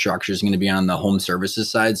infrastructure is going to be on the home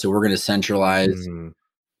services side. So we're going to centralize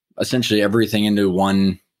essentially everything into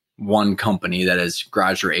one company that is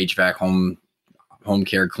garage door HVAC, home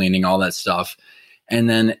care, cleaning, all that stuff. And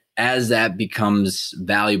then as that becomes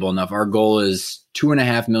valuable enough, our goal is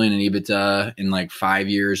 2.5 million in EBITDA in like 5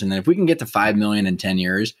 years. And then if we can get to 5 million in 10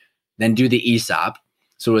 years, then do the ESOP.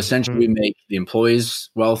 So essentially we make the employees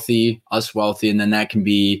wealthy, us wealthy, and then that can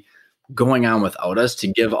be going on without us to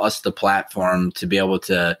give us the platform to be able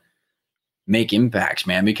to make impacts,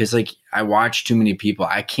 man. Because like I watch too many people,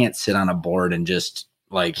 I can't sit on a board and just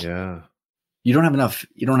like, you don't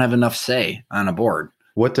have enough say on a board.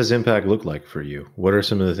 What does impact look like for you? What are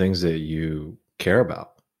some of the things that you care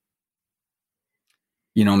about?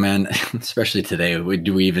 You know, man, especially today,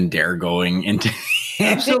 do we even dare going into?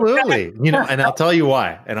 Absolutely. You know, and I'll tell you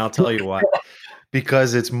why.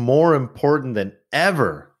 Because it's more important than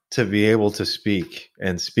ever to be able to speak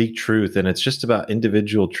truth. And it's just about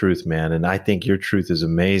individual truth, man. And I think your truth is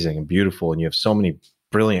amazing and beautiful, and you have so many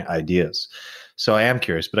brilliant ideas. So I am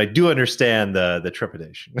curious, but I do understand the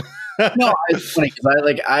trepidation. No, it's funny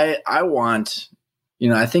because I want, you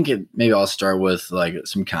know, I think maybe I'll start with like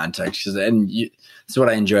some context, because that's what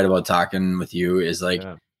I enjoyed about talking with you is like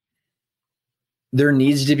there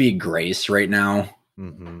needs to be grace right now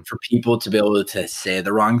for people to be able to say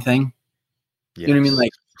the wrong thing. Yes. You know what I mean?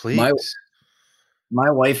 Like, please. My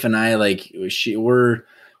wife and I, like,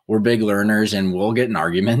 we're big learners, and we'll get in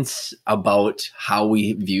arguments about how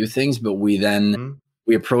we view things, but we then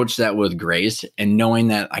we approach that with grace and knowing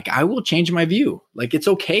that like I will change my view. Like, it's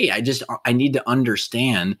okay. I need to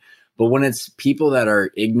understand. But when it's people that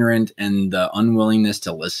are ignorant and the unwillingness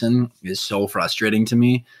to listen is so frustrating to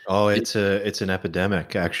me. Oh, it's an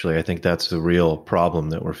epidemic, actually. I think that's the real problem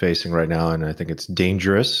that we're facing right now. And I think it's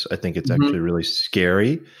dangerous. I think it's actually really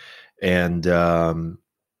scary. And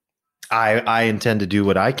I intend to do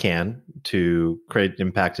what I can to create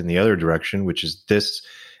impact in the other direction, which is this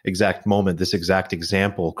exact moment, this exact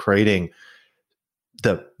example, creating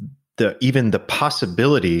even the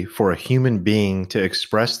possibility for a human being to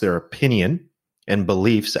express their opinion and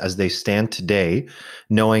beliefs as they stand today,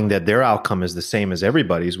 knowing that their outcome is the same as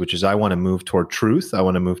everybody's, which is I want to move toward truth. I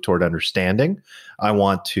want to move toward understanding. I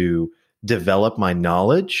want to develop my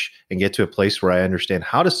knowledge and get to a place where I understand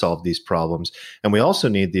how to solve these problems. And we also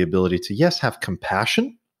need the ability to, yes, have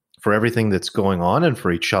compassion for everything that's going on and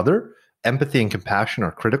for each other. Empathy and compassion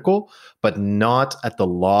are critical, but not at the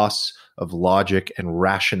loss of logic and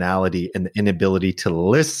rationality and the inability to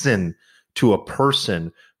listen to a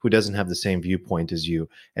person who doesn't have the same viewpoint as you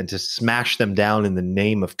and to smash them down in the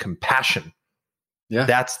name of compassion. Yeah.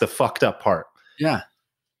 That's the fucked up part. Yeah.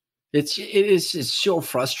 It's so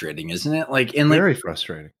frustrating, isn't it? Like, very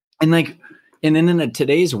frustrating. And in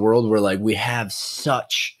today's world where like we have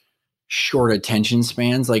such short attention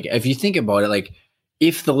spans, like if you think about it, like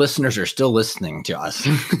if the listeners are still listening to us,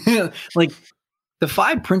 like the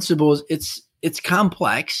 5 principles, it's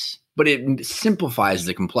complex, but it simplifies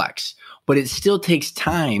the complex, but it still takes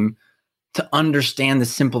time to understand the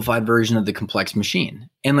simplified version of the complex machine.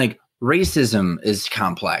 And like racism is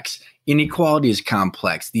complex. Inequality is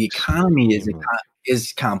complex. The economy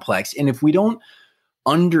is complex. And if we don't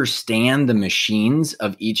understand the machines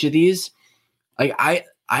of each of these, like I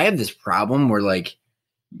have this problem where like,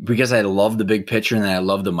 because I love the big picture and then I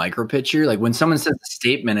love the micro picture. Like when someone says a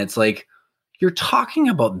statement, it's like, you're talking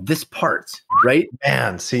about this part, right?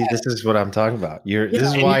 Man, see, this is what I'm talking about. This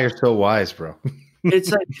is why you're so wise, bro.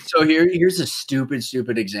 It's like, so here's a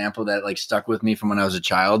stupid example that like stuck with me from when I was a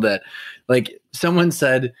child, that like someone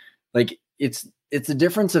said, like, it's a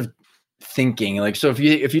difference of thinking. Like, so if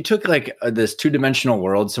you took like this 2-dimensional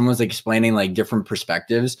world, someone's like explaining like different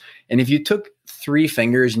perspectives. And if you took 3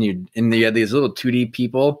 fingers and you had these little 2D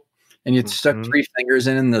people and you stuck 3 fingers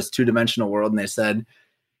in this 2-dimensional world and they said,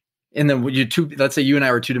 And then let's say you and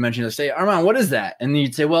I were two-dimensional, say, Armand, what is that? And then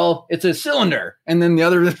you'd say, well, it's a cylinder. And then the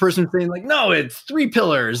other person saying like, no, it's 3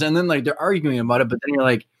 pillars. And then like they're arguing about it. But then you're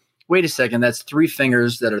like, wait a second, that's 3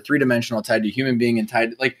 fingers that are 3-dimensional tied to a human being and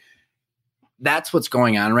tied like, that's what's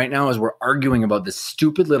going on right now is we're arguing about this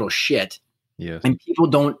stupid little shit. Yes. And people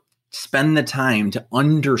don't spend the time to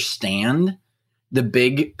understand the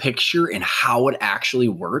big picture and how it actually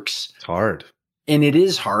works. It's hard. And it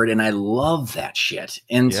is hard, and I love that shit.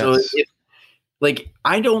 And so,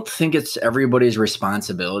 I don't think it's everybody's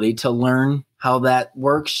responsibility to learn how that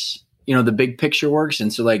works, the big picture works.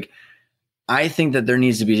 And so, I think that there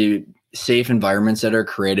needs to be safe environments that are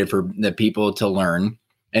created for the people to learn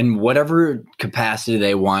in whatever capacity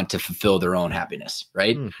they want to fulfill their own happiness,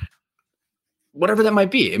 right? Whatever that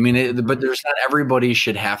might be. I mean, but there's not everybody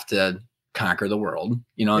should have to conquer the world,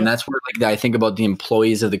 and that's where I think about the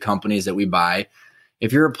employees of the companies that we buy.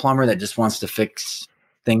 If you're a plumber that just wants to fix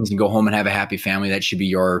things and go home and have a happy family, that should be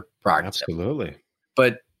your product. Absolutely.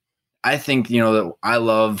 But I think, that I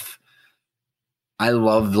love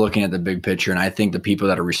looking at the big picture, and I think the people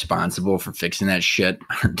that are responsible for fixing that shit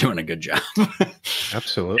are doing a good job.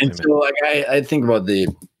 Absolutely. And so I think about the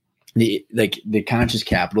conscious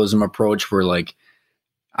capitalism approach where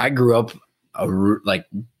I grew up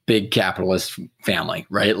big capitalist family,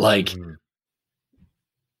 right?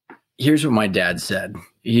 Here's what my dad said,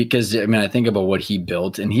 because I think about what he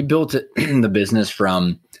built, and he built the business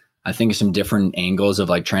from, I think, some different angles of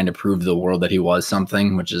trying to prove to the world that he was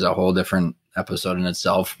something, which is a whole different episode in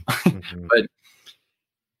itself. Mm-hmm. But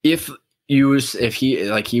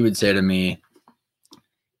he would say to me,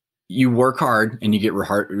 you work hard and you get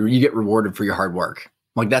rewarded for your hard work.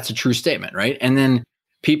 That's a true statement, right? And then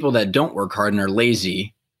people that don't work hard and are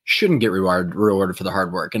lazy shouldn't get rewarded for the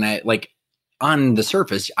hard work. And on the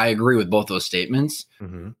surface, I agree with both those statements.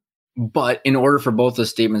 Mm-hmm. But in order for both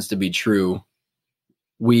those statements to be true,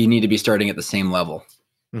 we need to be starting at the same level.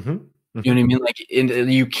 Mm-hmm. Mm-hmm. You know what I mean?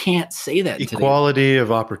 You can't say that equality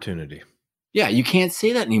of opportunity. Yeah, you can't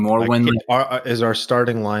say that anymore. Is our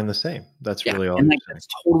starting line the same? That's really all. And that's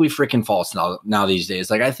totally freaking false now these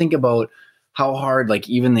days. I think about how hard,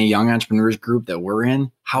 even the young entrepreneurs group that we're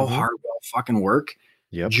in, how hard we'll fucking work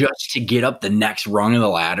just to get up the next rung of the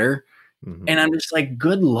ladder. Mm-hmm. And I'm just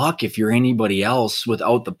good luck if you're anybody else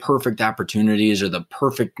without the perfect opportunities or the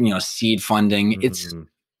perfect, seed funding. Mm-hmm. It's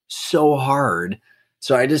so hard.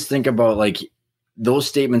 So I just think about those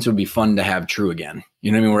statements would be fun to have true again.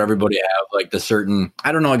 You know what I mean? Where everybody have the certain,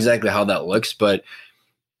 I don't know exactly how that looks, but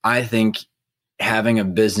I think having a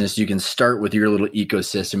business, you can start with your little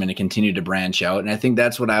ecosystem and to continue to branch out. And I think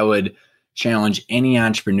that's what I would challenge any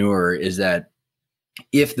entrepreneur is that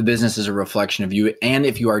if the business is a reflection of you, and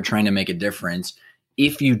if you are trying to make a difference,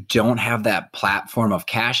 if you don't have that platform of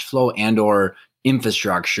cash flow and or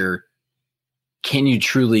infrastructure, can you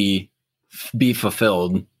truly be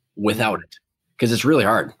fulfilled without it? Because it's really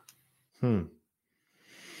hard.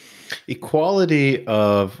 Equality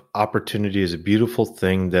of opportunity is a beautiful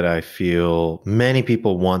thing that I feel many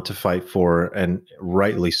people want to fight for, and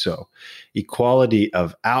rightly so. Equality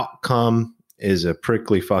of outcome is a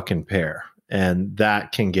prickly fucking pear. And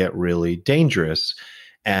that can get really dangerous.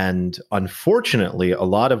 And unfortunately, a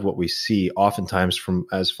lot of what we see oftentimes, from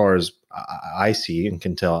as far as I see and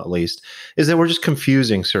can tell at least, is that we're just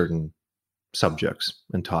confusing certain subjects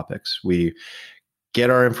and topics. We get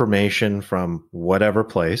our information from whatever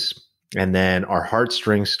place, and then our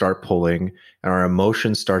heartstrings start pulling and our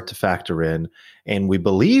emotions start to factor in. And we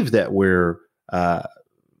believe that we're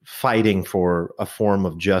fighting for a form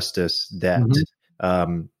of justice that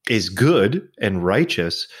is good and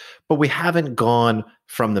righteous, but we haven't gone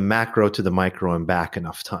from the macro to the micro and back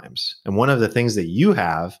enough times. And one of the things that you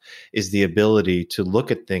have is the ability to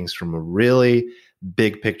look at things from a really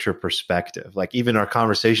big picture perspective. Even our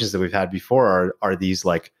conversations that we've had before are these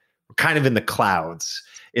we're kind of in the clouds,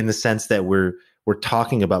 in the sense that we're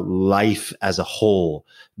talking about life as a whole,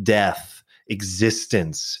 death,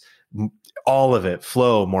 existence, all of it,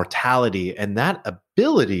 flow, mortality, and that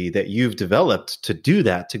ability that you've developed to do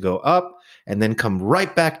that, to go up and then come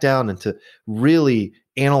right back down into really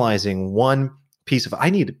analyzing one piece of, I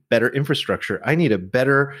need better infrastructure. I need a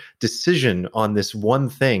better decision on this one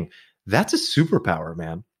thing. That's a superpower,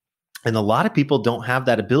 man. And a lot of people don't have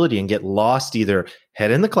that ability and get lost, either head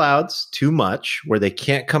in the clouds too much, where they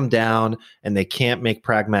can't come down and they can't make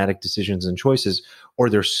pragmatic decisions and choices, or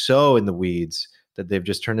they're so in the weeds that they've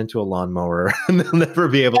just turned into a lawnmower and they'll never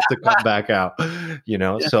be able to come back out,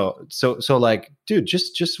 Yeah. So dude,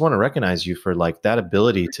 just want to recognize you for that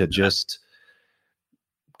ability to just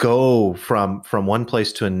go from one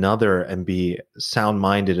place to another and be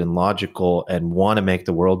sound-minded and logical and want to make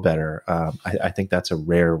the world better. I think that's a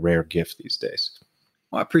rare gift these days.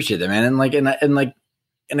 Well, I appreciate that, man. And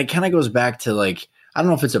it kind of goes back to like, I don't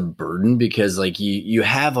know if it's a burden, because like you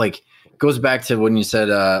have like, it goes back to when you said,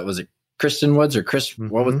 was it Kristen Woods or Chris? Mm-hmm.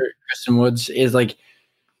 What was it? Kristen Woods is like,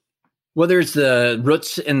 whether it's the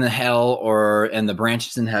roots in the hell and the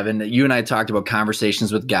branches in heaven. You and I talked about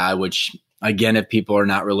conversations with God, which again, if people are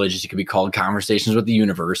not religious, it could be called conversations with the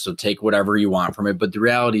universe. So take whatever you want from it. But the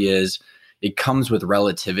reality is it comes with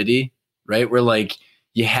relativity, right? Where like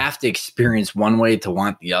you have to experience one way to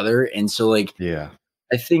want the other. And so like, yeah,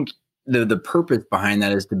 I think the purpose behind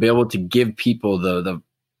that is to be able to give people the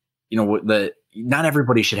not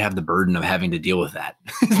everybody should have the burden of having to deal with that.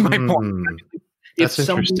 Is my point. That's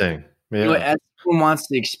interesting. Yeah. As someone wants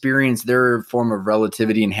to experience their form of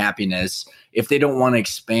relativity and happiness, if they don't want to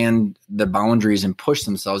expand the boundaries and push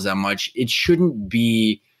themselves that much, it shouldn't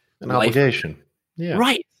be an obligation. Yeah.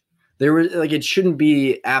 Right. It shouldn't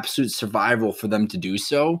be absolute survival for them to do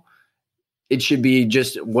so. It should be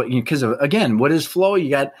just because again, what is flow?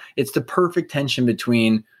 It's the perfect tension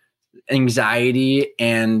between anxiety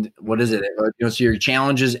and what is it? So your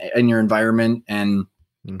challenges in your environment and,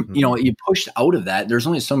 you push out of that. There's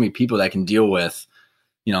only so many people that can deal with,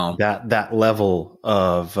 that level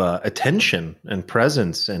of attention and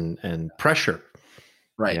presence and pressure.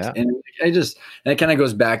 Right. Yeah. And it kind of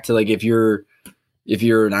goes back to like, if you're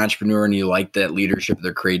an entrepreneur and you like that leadership,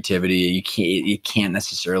 the creativity, you can't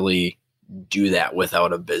necessarily do that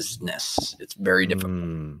without a business. It's very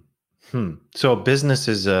difficult. So a business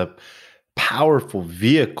is a powerful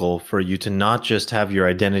vehicle for you to not just have your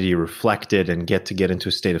identity reflected and get into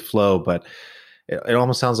a state of flow, but it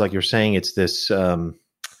almost sounds like you're saying it's this,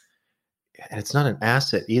 it's not an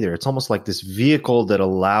asset either. It's almost like this vehicle that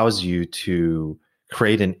allows you to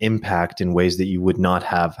create an impact in ways that you would not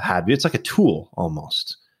have had. It's like a tool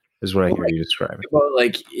almost, is what I hear you describing. Well,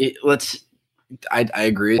 I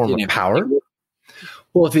agree with you. Power.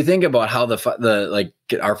 Well, if you think about how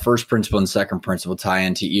our first principle and second principle tie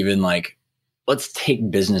into even like, let's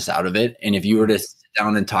take business out of it. And if you were to sit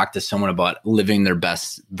down and talk to someone about living their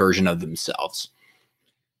best version of themselves,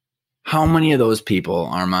 how many of those people,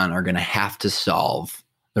 Armand, are going to have to solve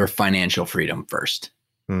their financial freedom first?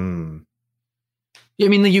 I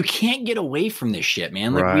mean, you can't get away from this shit,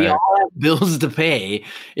 man. Like we all have bills to pay.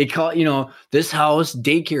 This house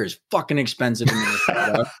daycare is fucking expensive in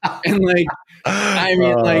Minnesota. And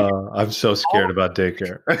I'm so scared about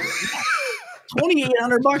daycare.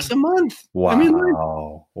 $2,800 a month. Wow.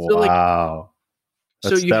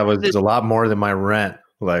 That was a lot more than my rent.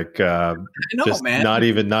 Like, I know, man. Not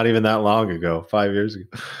even that long ago, 5 years ago.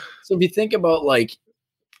 So if you think about like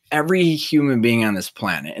every human being on this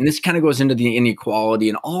planet, and this kind of goes into the inequality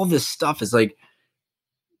and all this stuff, is like,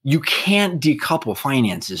 you can't decouple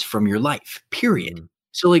finances from your life, period.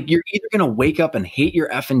 So like, you're either going to wake up and hate your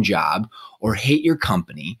effing job or hate your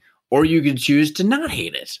company, or you could choose to not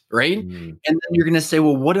hate it, right? And then you're going to say,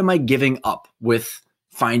 well, what am I giving up with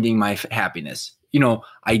finding my happiness?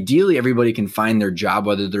 Ideally, everybody can find their job,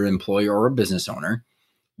 whether they're an employee or a business owner,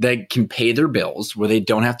 that can pay their bills where they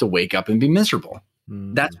don't have to wake up and be miserable.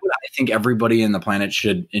 That's what I think everybody in the planet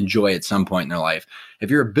should enjoy at some point in their life. If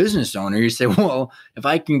you're a business owner, you say, well, if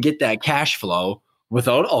I can get that cash flow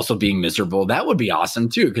without also being miserable, that would be awesome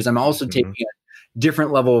too, because I'm also taking a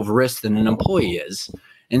different level of risk than an employee is.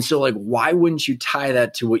 And so like, why wouldn't you tie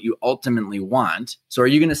that to what you ultimately want? So are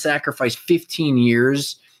you going to sacrifice 15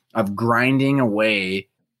 years of grinding away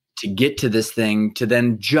to get to this thing to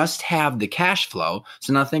then just have the cash flow?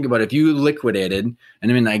 So now think about if you liquidated, and I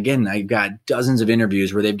mean, again, I got dozens of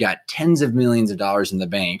interviews where they've got tens of millions of dollars in the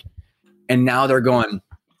bank. And now they're going,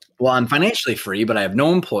 well, I'm financially free, but I have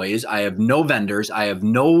no employees. I have no vendors. I have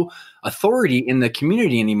no authority in the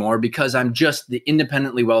community anymore because I'm just the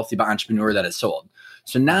independently wealthy entrepreneur that has sold.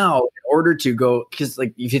 So now in order to go, because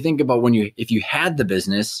like, if you think about if you had the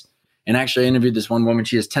business, and actually I interviewed this one woman,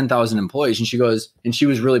 she has 10,000 employees, and she goes, and she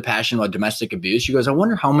was really passionate about domestic abuse. She goes, I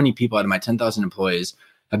wonder how many people out of my 10,000 employees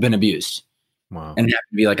have been abused. Wow. And it happened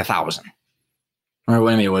to be like 1,000. Or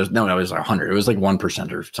I mean, it was like 100. It was like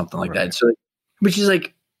 1% or something like that. So, but she's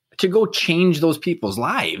like, to go change those people's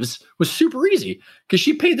lives was super easy because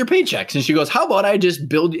she paid their paychecks. And she goes, how about I just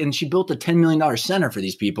build, and she built a $10 million center for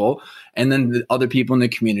these people and then the other people in the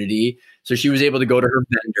community. So she was able to go to her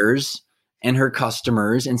vendors and her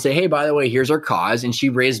customers and say, hey, by the way, here's our cause. And she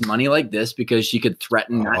raised money like this because she could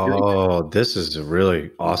threaten. This is a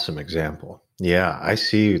really awesome example. Yeah, I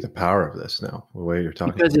see the power of this now, the way you're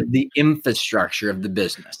talking. Because of the infrastructure of the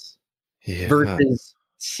business versus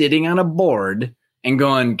sitting on a board and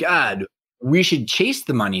going, God, we should chase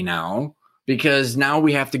the money now, because now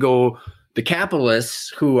we have to go. The capitalists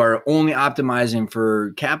who are only optimizing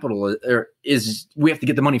for capital we have to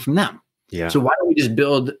get the money from them. Yeah. So why don't we just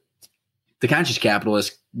build the conscious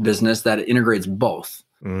capitalist business that integrates both?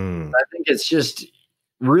 I think it's just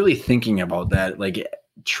really thinking about that. Like, it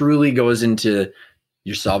truly goes into,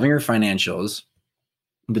 you're solving your financials,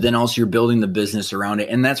 but then also you're building the business around it.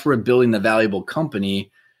 And that's where building the valuable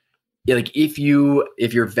company. Like, if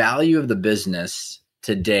your value of the business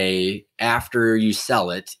today, after you sell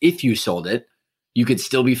it, if you sold it, you could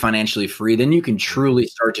still be financially free. Then you can truly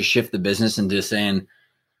start to shift the business into saying,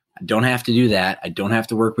 I don't have to do that. I don't have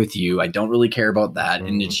to work with you. I don't really care about that.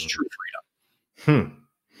 And it's true freedom.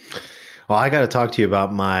 Well, I got to talk to you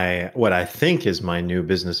about what I think is my new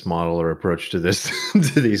business model or approach to this,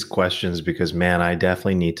 to these questions, because man, I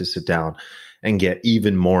definitely need to sit down and get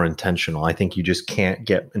even more intentional. I think you just can't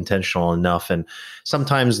get intentional enough. And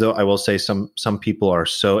sometimes, though, I will say some people are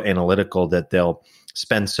so analytical that they'll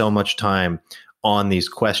spend so much time on these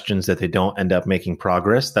questions that they don't end up making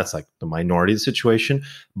progress. That's like the minority of the situation.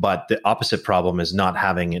 But the opposite problem is not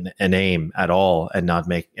having an aim at all and not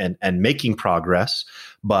making progress,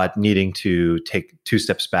 but needing to take 2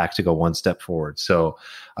 steps back to go 1 step forward. So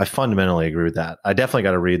I fundamentally agree with that. I definitely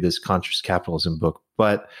got to read this Conscious Capitalism book.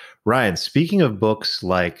 But Ryan, speaking of books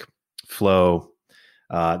like Flow,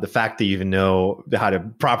 the fact that you even know how to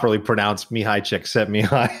properly pronounce Mihai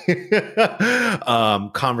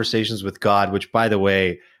Csikszentmihalyi, Conversations with God, which, by the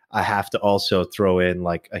way, I have to also throw in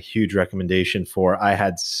like a huge recommendation for. I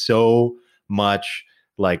had so much,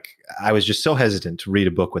 I was just so hesitant to read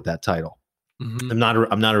a book with that title. I'm not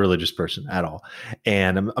a religious person at all,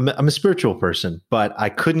 and I'm a spiritual person, but I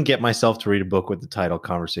couldn't get myself to read a book with the title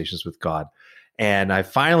Conversations with God. And I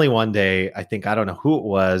finally one day, I don't know who it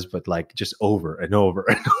was, but just over and over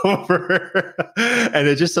and over. And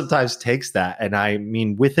it just sometimes takes that. And I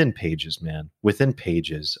mean, within pages,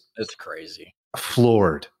 It's crazy.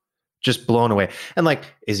 Floored, just blown away. And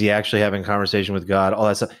is he actually having a conversation with God? All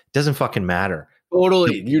that stuff doesn't fucking matter.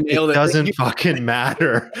 Totally. You nailed it. It doesn't fucking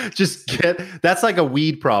matter. That's like a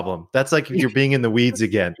weed problem. That's like you're being in the weeds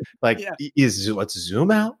again. Let's zoom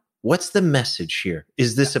out. What's the message here?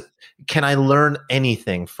 Is this can I learn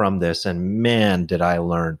anything from this? And man, did I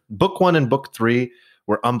learn. Book 1 and book 3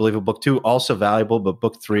 were unbelievable. Book 2 also valuable, but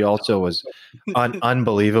book 3 also was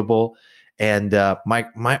unbelievable. And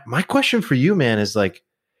my question for you, man, is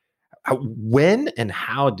when and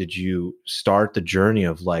how did you start the journey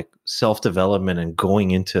of self-development and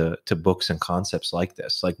going into books and concepts like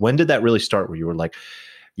this? When did that really start, where you were like,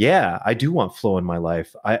 yeah, I do want flow in my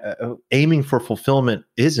life. Aiming for fulfillment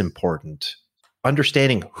is important.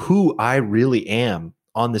 Understanding who I really am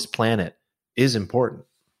on this planet is important.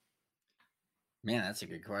 Man, that's a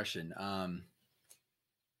good question.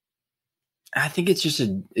 I think it's just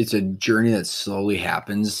it's a journey that slowly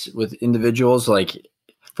happens with individuals.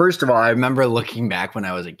 First of all, I remember looking back when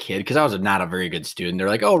I was a kid, because I was not a very good student. They're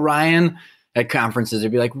like, oh, Ryan, at conferences, they'd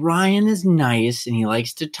be like, Ryan is nice and he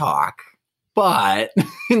likes to talk. But,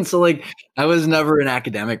 and so I was never an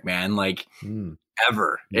academic man,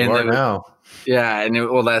 ever. You are now. Yeah. And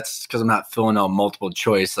that's because I'm not filling out multiple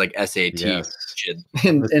choice, SAT. Yes. Shit.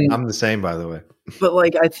 And I'm the same, by the way. But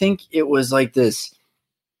I think it was this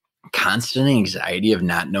constant anxiety of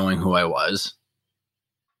not knowing who I was.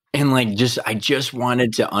 And I just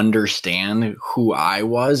wanted to understand who I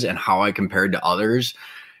was and how I compared to others.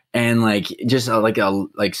 And just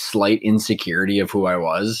a slight insecurity of who I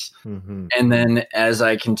was. Mm-hmm. And then as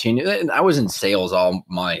I continued, I was in sales all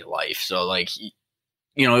my life. So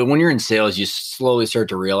when you're in sales, you slowly start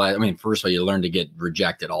to realize, first of all, you learn to get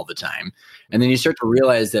rejected all the time. And then you start to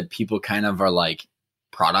realize that people kind of are like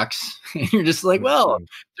products. And you're just well,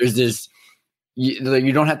 there's this,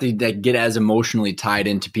 you don't have to get as emotionally tied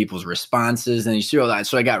into people's responses, and you see all that.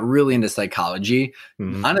 So I got really into psychology,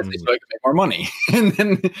 honestly, so I could make more money.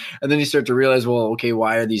 and then you start to realize, well, okay,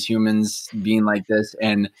 why are these humans being like this?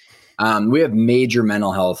 And we have major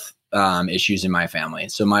mental health issues in my family.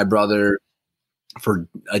 So my brother, for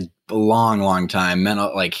a long time,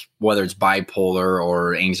 mental, whether it's bipolar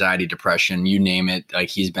or anxiety, depression, you name it,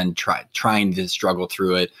 he's been trying to struggle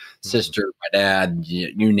through it. Sister, my dad,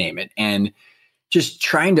 you name it, and just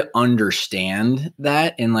trying to understand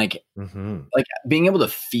that, and being able to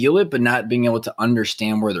feel it, but not being able to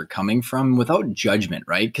understand where they're coming from without judgment,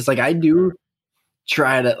 right? Because I do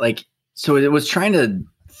try to so it was trying to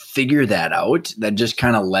figure that out that just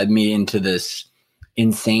kind of led me into this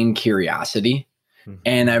insane curiosity.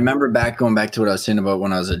 And I remember going back to what I was saying about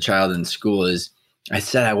when I was a child in school, is I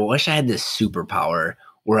said, I wish I had this superpower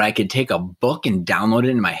where I could take a book and download it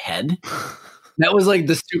in my head. that was like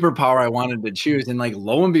the superpower I wanted to choose. And like,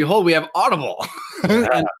 lo and behold, we have Audible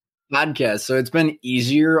and podcasts. So it's been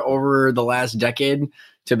easier over the last decade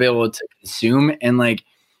to be able to consume. And like,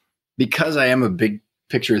 because I am a big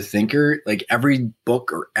picture thinker, like every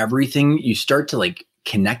book or everything, you start to like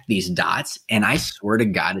connect these dots. And I swear to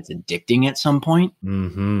God, it's addicting at some point.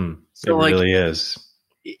 Mm-hmm. So it like, really is.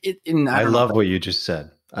 I love what you just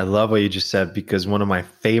said. I love what you just said, because one of my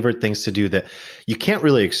favorite things to do that you can't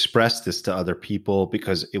really express this to other people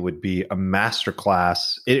because it would be a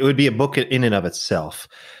masterclass. It would be a book in and of itself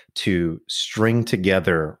to string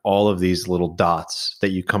together all of these little dots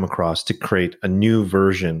that you come across to create a new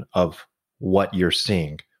version of what you're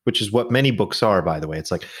seeing, which is what many books are, by the way.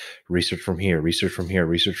 It's like research from here, research from here,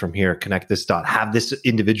 research from here, connect this dot, have this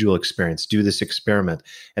individual experience, do this experiment,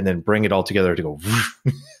 and then bring it all together to go.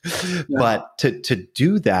 But to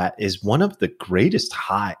do that is one of the greatest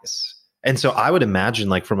highs. And so I would imagine,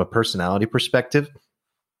 like from a personality perspective,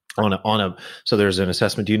 so there's an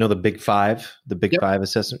assessment. Do you know the Big Five? The Big Five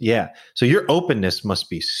assessment? Yeah. So your openness must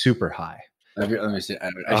be super high. Let me see.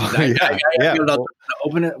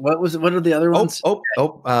 Open it. What are the other ones?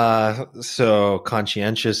 So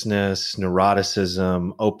conscientiousness,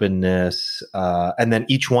 neuroticism, openness, and then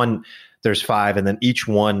each one, there's 5, and then each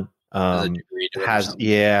one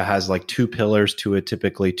has like 2 pillars to it,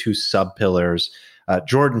 typically 2 sub pillars.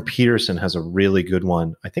 Jordan Peterson has a really good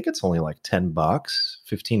one. I think it's only like $10,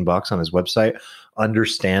 $15 on his website,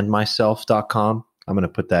 understandmyself.com. I'm going to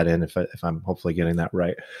put that in if I'm hopefully getting that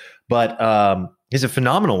right. But it's a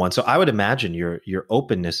phenomenal one. So I would imagine your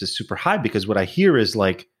openness is super high, because what I hear is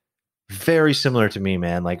like very similar to me,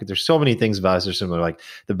 man. Like there's so many things about us that are similar, like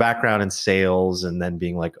the background in sales, and then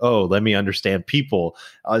being like, oh, let me understand people,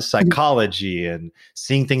 psychology, and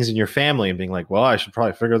seeing things in your family and being like, well, I should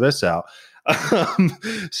probably figure this out.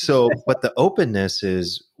 But the openness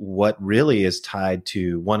is what really is tied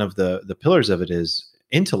to one of the pillars of it is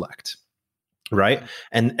intellect, right?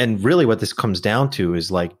 And really what this comes down to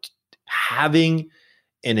is like having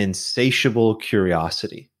an insatiable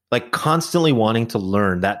curiosity, like constantly wanting to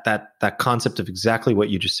learn. That concept of exactly what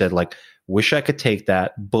you just said, like wish I could take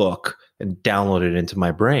that book and download it into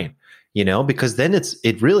my brain, because then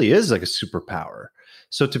it really is like a superpower.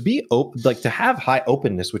 So to be open, like to have high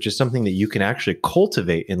openness, which is something that you can actually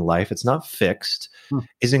cultivate in life, it's not fixed,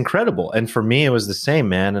 is incredible. And for me, it was the same,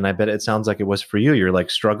 man. And I bet it sounds like it was for you. You're like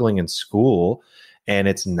struggling in school, and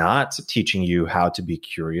it's not teaching you how to be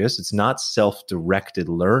curious. It's not self-directed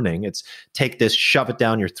learning. It's take this, shove it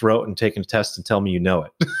down your throat, and take a test and tell me you know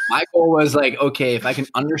it. My goal was like, okay, if I can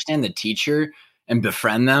understand the teacher and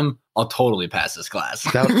befriend them, I'll totally pass this class.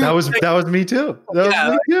 that was me too.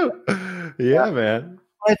 Yeah, man.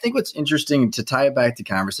 I think what's interesting, to tie it back to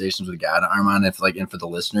Conversations with God, Armand, and for the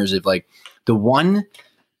listeners, if like the one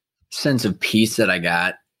sense of peace that I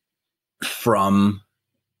got from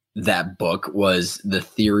that book was the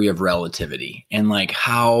theory of relativity, and like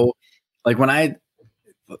how, like when I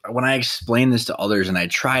explain this to others and I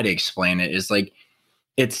try to explain it, is like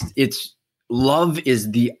it's love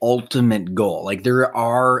is the ultimate goal. Like there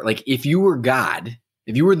are, like if you were God,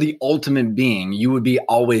 if you were the ultimate being, you would be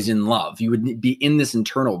always in love. You would be in this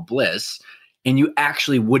internal bliss, and you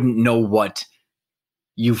actually wouldn't know what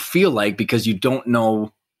you feel like, because you don't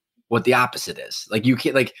know what the opposite is. Like you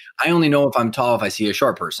can't, like, I only know if I'm tall if I see a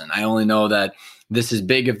short person. I only know that this is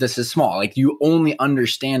big if this is small. Like you only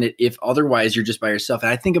understand it if otherwise you're just by yourself.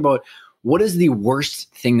 And I think about, what is the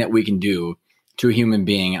worst thing that we can do to a human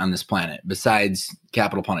being on this planet besides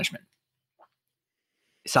capital punishment?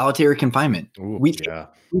 Solitary confinement. Ooh, we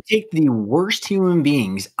take the worst human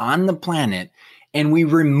beings on the planet and we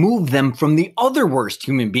remove them from the other worst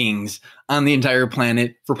human beings on the entire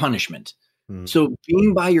planet for punishment. So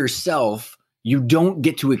being by yourself, you don't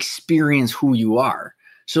get to experience who you are.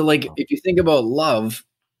 So like if you think about love,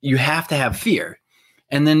 you have to have fear.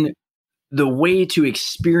 And then the way to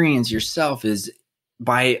experience yourself is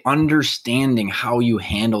by understanding how you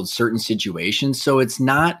handled certain situations. So it's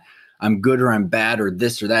not I'm good or I'm bad or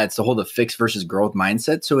this or that. It's the whole fixed versus growth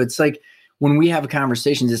mindset. So it's like when we have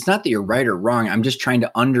conversations, it's not that you're right or wrong. I'm just trying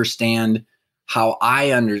to understand how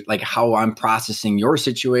how I'm processing your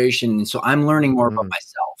situation. And so I'm learning more about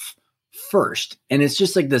myself first. And it's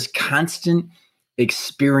just like this constant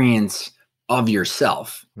experience of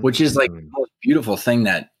yourself, which is like the most beautiful thing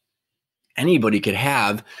that anybody could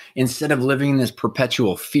have, instead of living in this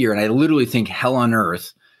perpetual fear. And I literally think hell on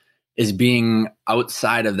earth is being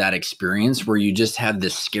outside of that experience where you just have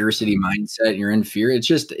this scarcity mindset and you're in fear.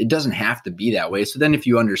 It doesn't have to be that way. So then if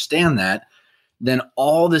you understand that, then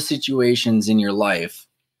all the situations in your life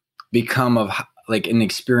become of like an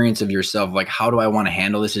experience of yourself. Like, how do I want to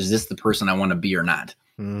handle this? Is this the person I want to be or not?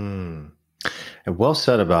 Mm. And well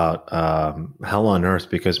said about hell on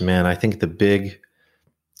earth, because man, I think the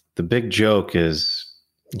big joke is,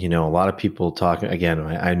 a lot of people talking again.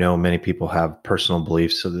 I know many people have personal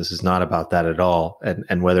beliefs, so this is not about that at all.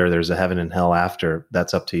 And whether there's a heaven and hell after,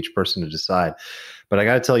 that's up to each person to decide. But I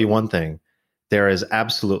got to tell you one thing: there is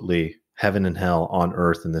absolutely heaven and hell on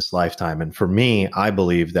earth in this lifetime. And for me, I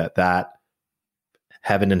believe that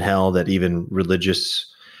heaven and hell that even religious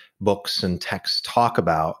books and texts talk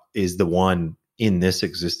about is the one in this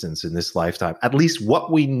existence, in this lifetime. At least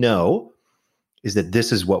what we know is that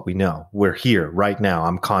this is what we know. We're here right now.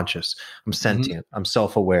 I'm conscious. I'm sentient. I'm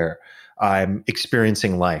self-aware. I'm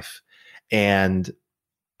experiencing life. And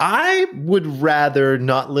I would rather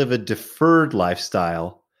not live a deferred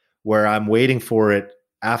lifestyle where I'm waiting for it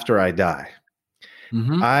after I die.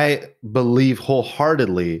 I believe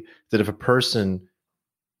wholeheartedly that if a person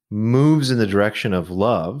moves in the direction of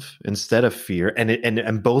love instead of fear,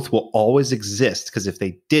 and both will always exist, because if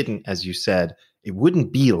they didn't, as you said, it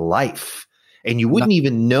wouldn't be life, and you wouldn't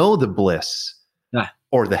even know the bliss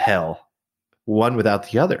or the hell, one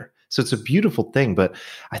without the other. So it's a beautiful thing. But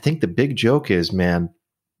I think the big joke is, man,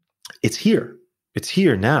 it's here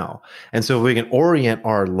now. And so if we can orient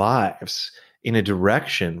our lives in a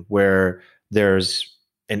direction where there's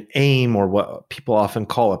an aim, or what people often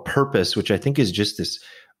call a purpose, which I think is just this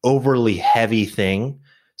overly heavy thing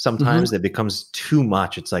sometimes that becomes too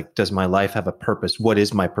much. It's like, does my life have a purpose? What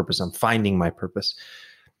is my purpose? I'm finding my purpose.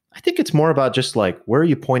 I think it's more about just like, where are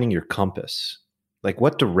you pointing your compass? Like,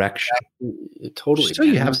 what direction? Totally. Just so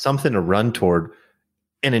you have something to run toward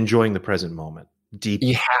and enjoying the present moment deeply.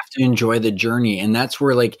 You have to enjoy the journey. And that's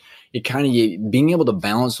where, like, it kind of, being able to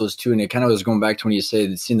balance those two. And it kind of was going back to when you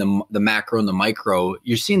say seeing the macro and the micro.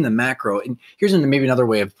 You're seeing the macro. And here's maybe another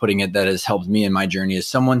way of putting it that has helped me in my journey is,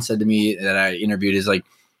 someone said to me that I interviewed, is like,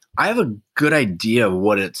 I have a good idea of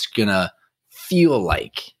what it's going to feel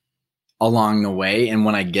like along the way and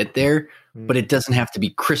when I get there, but it doesn't have to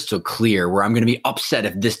be crystal clear where I'm going to be upset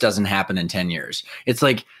if this doesn't happen in 10 years. It's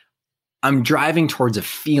like, I'm driving towards a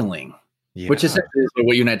feeling, which is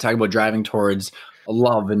what you and I talk about, driving towards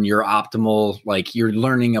love and your optimal, like, you're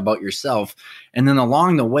learning about yourself. And then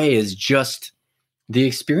along the way is just the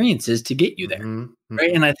experiences to get you there.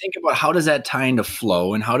 Right. And I think about, how does that tie into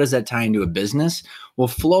flow, and how does that tie into a business? Well,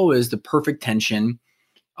 flow is the perfect tension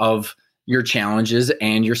of your challenges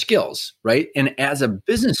and your skills. Right. And as a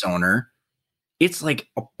business owner, it's like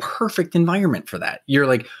a perfect environment for that. You're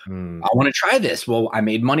like, I want to try this. Well, I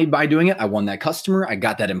made money by doing it. I won that customer. I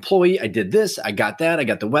got that employee. I did this. I got that. I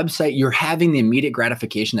got the website. You're having the immediate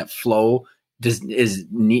gratification that flow is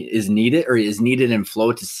needed in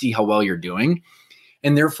flow to see how well you're doing.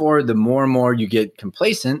 And therefore, the more and more you get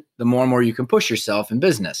complacent, the more and more you can push yourself in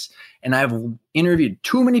business. And I've interviewed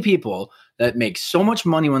too many people that make so much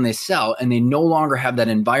money when they sell, and they no longer have that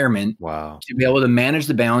environment to be able to manage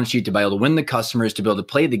the balance sheet, to be able to win the customers, to be able to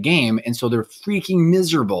play the game. And so they're freaking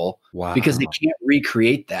miserable because they can't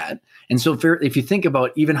recreate that. And so if you think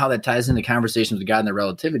about even how that ties into conversations with God and the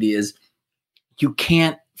relativity, is you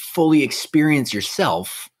can't fully experience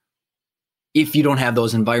yourself if you don't have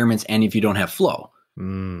those environments and if you don't have flow.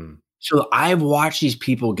 So I've watched these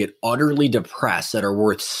people get utterly depressed that are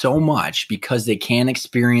worth so much because they can't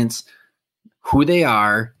experience who they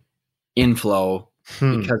are in flow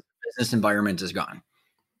because the business environment is gone.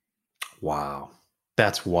 Wow.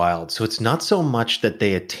 That's wild. So it's not so much that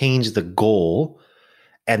they attained the goal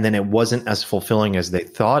and then it wasn't as fulfilling as they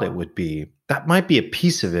thought it would be. That might be a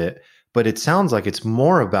piece of it, but it sounds like it's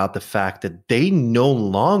more about the fact that they no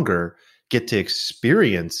longer get to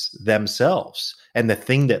experience themselves and the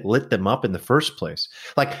thing that lit them up in the first place.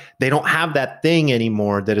 Like, they don't have that thing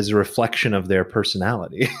anymore that is a reflection of their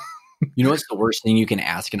personality. You know what's the worst thing you can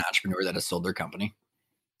ask an entrepreneur that has sold their company?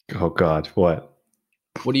 Oh God, what?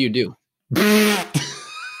 What do you do? Yeah.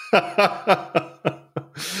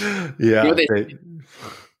 You know,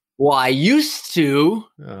 well, I used to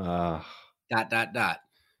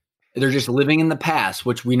They're just living in the past,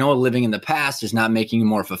 which we know living in the past is not making you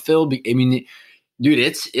more fulfilled. I mean, dude,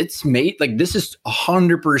 it's made like, this is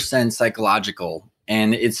 100% psychological,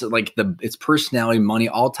 and it's like it's personality, money,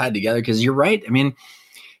 all tied together. Because you're right. I mean,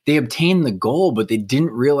 they obtained the goal, but they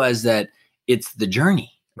didn't realize that it's the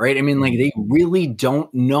journey, right? I mean, like, they really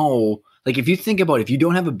don't know. Like, if you think about it, if you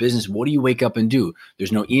don't have a business, what do you wake up and do?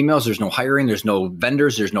 There's no emails, there's no hiring, there's no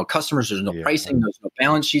vendors, there's no customers, there's no pricing, there's no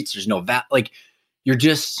balance sheets, there's no VAT. Like, you're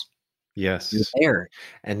just you're there.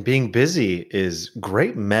 And being busy is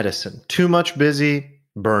great medicine. Too much busy,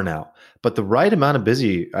 burnout. But the right amount of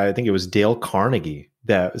busy, I think it was Dale Carnegie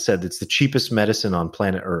that said it's the cheapest medicine on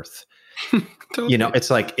planet Earth. Totally. You know, it's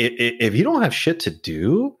like if you don't have shit to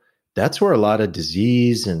do, that's where a lot of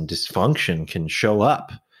disease and dysfunction can show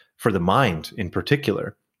up for the mind in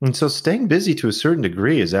particular. And so staying busy to a certain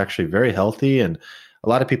degree is actually very healthy. And a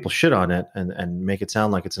lot of people shit on it and make it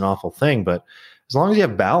sound like it's an awful thing. But as long as you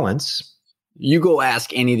have balance. You go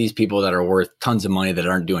ask any of these people that are worth tons of money that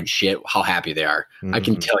aren't doing shit, how happy they are. I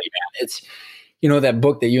can tell you, man. It's, you know, that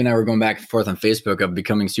book that you and I were going back and forth on Facebook of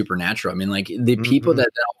Becoming Supernatural. I mean, like the people that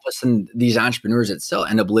all of a sudden, these entrepreneurs that sell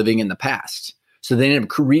end up living in the past. So they end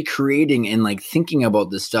up recreating and like thinking about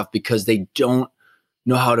this stuff because they don't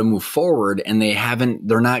know how to move forward and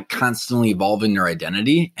they're not constantly evolving their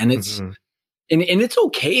identity. And it's, and it's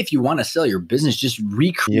okay if you want to sell your business, just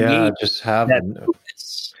recreate just have that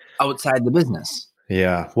outside the business.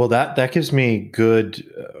 Yeah. Well, that gives me good,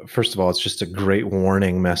 first of all, it's just a great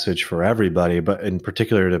warning message for everybody, but in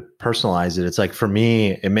particular to personalize it. It's like, for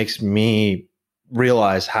me, it makes me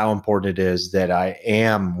realize how important it is that I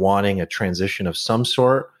am wanting a transition of some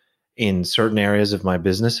sort in certain areas of my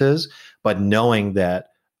businesses, but knowing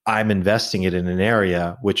that I'm investing it in an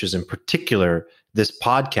area, which is in particular this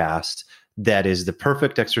podcast, that is the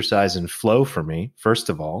perfect exercise in flow for me, first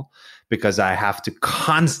of all, because I have to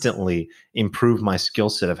constantly improve my skill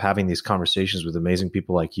set of having these conversations with amazing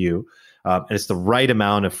people like you. And it's the right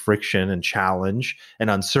amount of friction and challenge and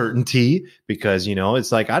uncertainty because, you know,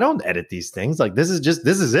 it's like, I don't edit these things. Like, this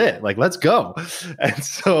is it. Like, let's go. And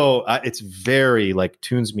so it's very like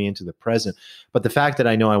tunes me into the present. But the fact that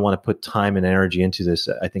I know I want to put time and energy into this,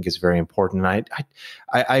 I think is very important. And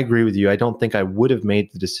I agree with you. I don't think I would have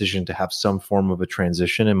made the decision to have some form of a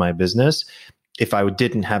transition in my business if I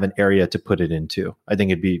didn't have an area to put it into. I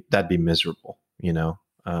think that'd be miserable, you know?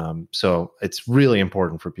 So it's really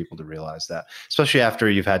important for people to realize that, especially after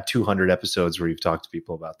you've had 200 episodes where you've talked to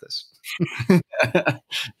people about this.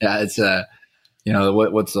 Yeah. It's, you know,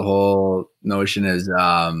 what's the whole notion is,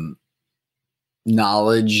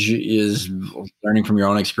 knowledge is learning from your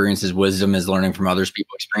own experiences. Wisdom is learning from others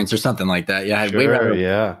people's experience or something like that. Yeah. I'd way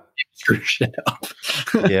rather screw shit up.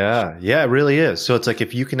 Yeah, it really is. So it's like,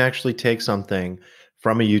 if you can actually take something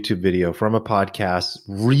from a YouTube video, from a podcast,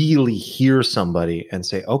 really hear somebody and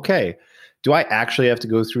say, okay, do I actually have to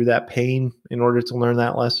go through that pain in order to learn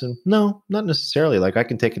that lesson? No, not necessarily. Like, I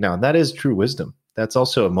can take it down. That is true wisdom. That's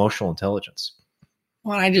also emotional intelligence.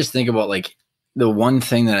 Well, I just think about like the one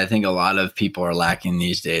thing that I think a lot of people are lacking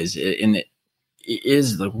these days, and it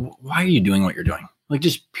is like, why are you doing what you're doing? Like,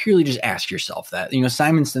 just purely just ask yourself that. You know,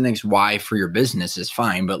 Simon Sinek's why for your business is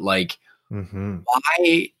fine, but like,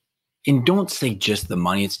 why? And don't say just the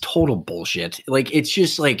money. It's total bullshit. Like, it's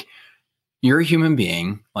just like, you're a human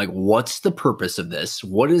being. Like, what's the purpose of this?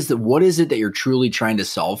 What is it that you're truly trying to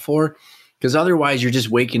solve for? Because otherwise you're just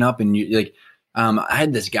waking up and you like, I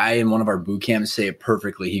had this guy in one of our boot camps say it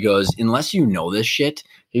perfectly. He goes, unless you know this shit,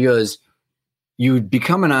 he goes, you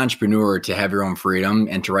become an entrepreneur to have your own freedom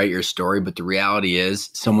and to write your story. But the reality is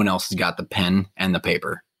someone else has got the pen and the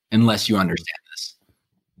paper, unless you understand this.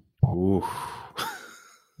 Ooh.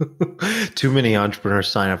 Too many entrepreneurs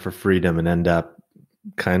sign up for freedom and end up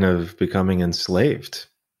kind of becoming enslaved.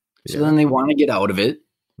 So then they want to get out of it.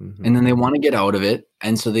 And then they want to get out of it.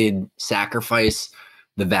 And so they sacrifice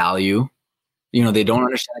the value. You know, they don't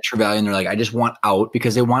understand the true value. And they're like, I just want out,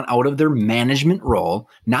 because they want out of their management role,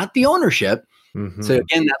 not the ownership. So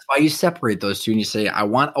again, that's why you separate those two and you say, I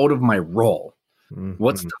want out of my role.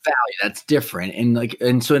 What's the value? That's different. And like,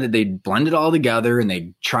 and so they blend it all together and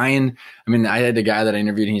they try and, I mean, I had a guy that I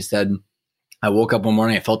interviewed and he said, I woke up one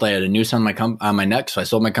morning, I felt I had a noose on my neck. So I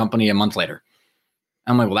sold my company a month later.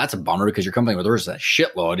 I'm like, well, that's a bummer, because your company was a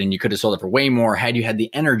shitload and you could have sold it for way more had you had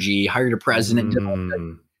the energy, hired a president.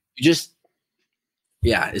 You just,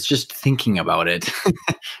 yeah, it's just thinking about it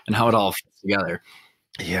and how it all fits together.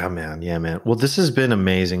 Yeah, man. Yeah, man. Well, this has been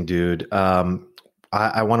amazing, dude.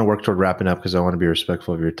 I want to work toward wrapping up because I want to be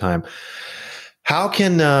respectful of your time. How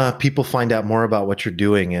can people find out more about what you're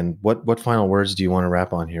doing, and what final words do you want to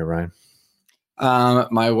wrap on here, Ryan?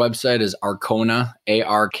 My website is Arkona,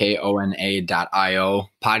 ARKONA.io.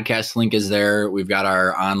 Podcast link is there. We've got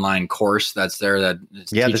our online course that's there.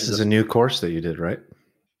 This is a new course that you did, right?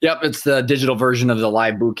 Yep, it's the digital version of the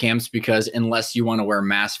live boot camps, because unless you want to wear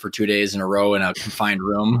masks for 2 days in a row in a confined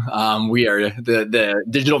room, we are the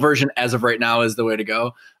digital version as of right now is the way to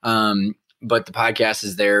go. But the podcast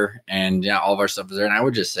is there, and yeah, all of our stuff is there. And I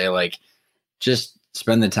would just say, like, just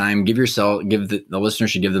spend the time, the listener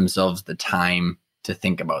should give themselves the time to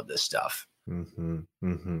think about this stuff.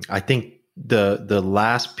 I think the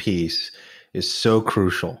last piece is so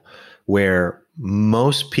crucial, where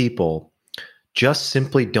most people just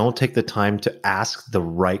simply don't take the time to ask the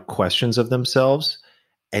right questions of themselves.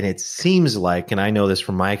 And it seems like, and I know this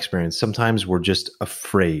from my experience, sometimes we're just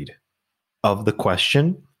afraid of the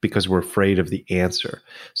question because we're afraid of the answer.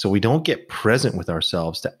 So we don't get present with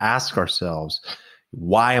ourselves to ask ourselves,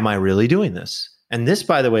 why am I really doing this? And this,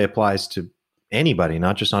 by the way, applies to anybody,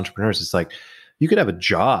 not just entrepreneurs. It's like you could have a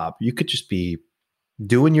job. You could just be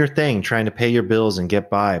doing your thing, trying to pay your bills and get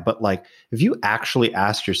by. But like, if you actually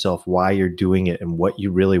ask yourself why you're doing it and what you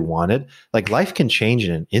really wanted, like life can change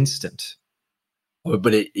in an instant.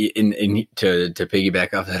 But to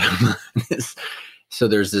piggyback off that, so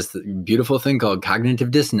there's this beautiful thing called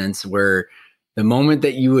cognitive dissonance, where the moment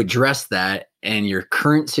that you address that and your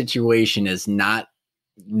current situation is not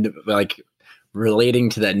like relating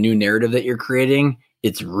to that new narrative that you're creating,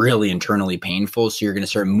 it's really internally painful. So you're going to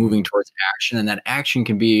start moving towards action, and that action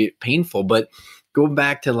can be painful. But go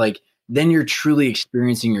back to like, then you're truly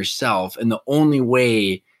experiencing yourself. And the only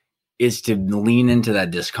way is to lean into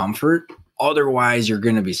that discomfort. Otherwise, you're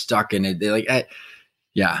going to be stuck in it. They're like,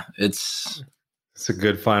 it's a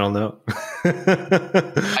good final note.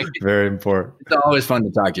 Very important. It's always fun to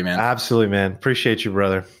talk to you, man. Absolutely, man. Appreciate you,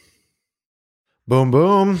 brother. Boom,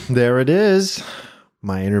 boom. There it is.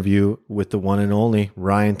 My interview with the one and only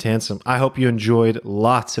Ryan Tansom. I hope you enjoyed.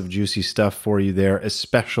 Lots of juicy stuff for you there,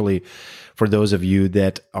 especially for those of you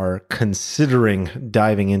that are considering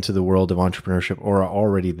diving into the world of entrepreneurship or are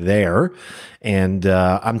already there. And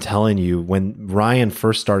I'm telling you, when Ryan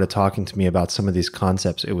first started talking to me about some of these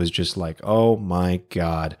concepts, it was just like, oh my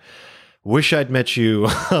God. Wish I'd met you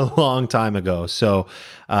a long time ago. So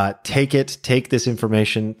take this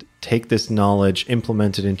information, take this knowledge,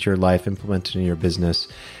 implement it into your life, implement it in your business,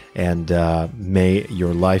 and may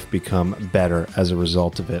your life become better as a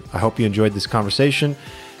result of it. I hope you enjoyed this conversation.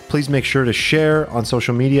 Please make sure to share on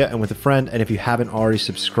social media and with a friend. And if you haven't already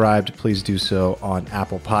subscribed, please do so on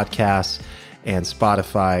Apple Podcasts and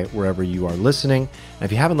Spotify, wherever you are listening. And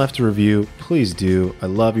if you haven't left a review, please do. I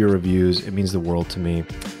love your reviews. It means the world to me.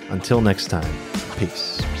 Until next time,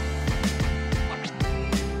 peace.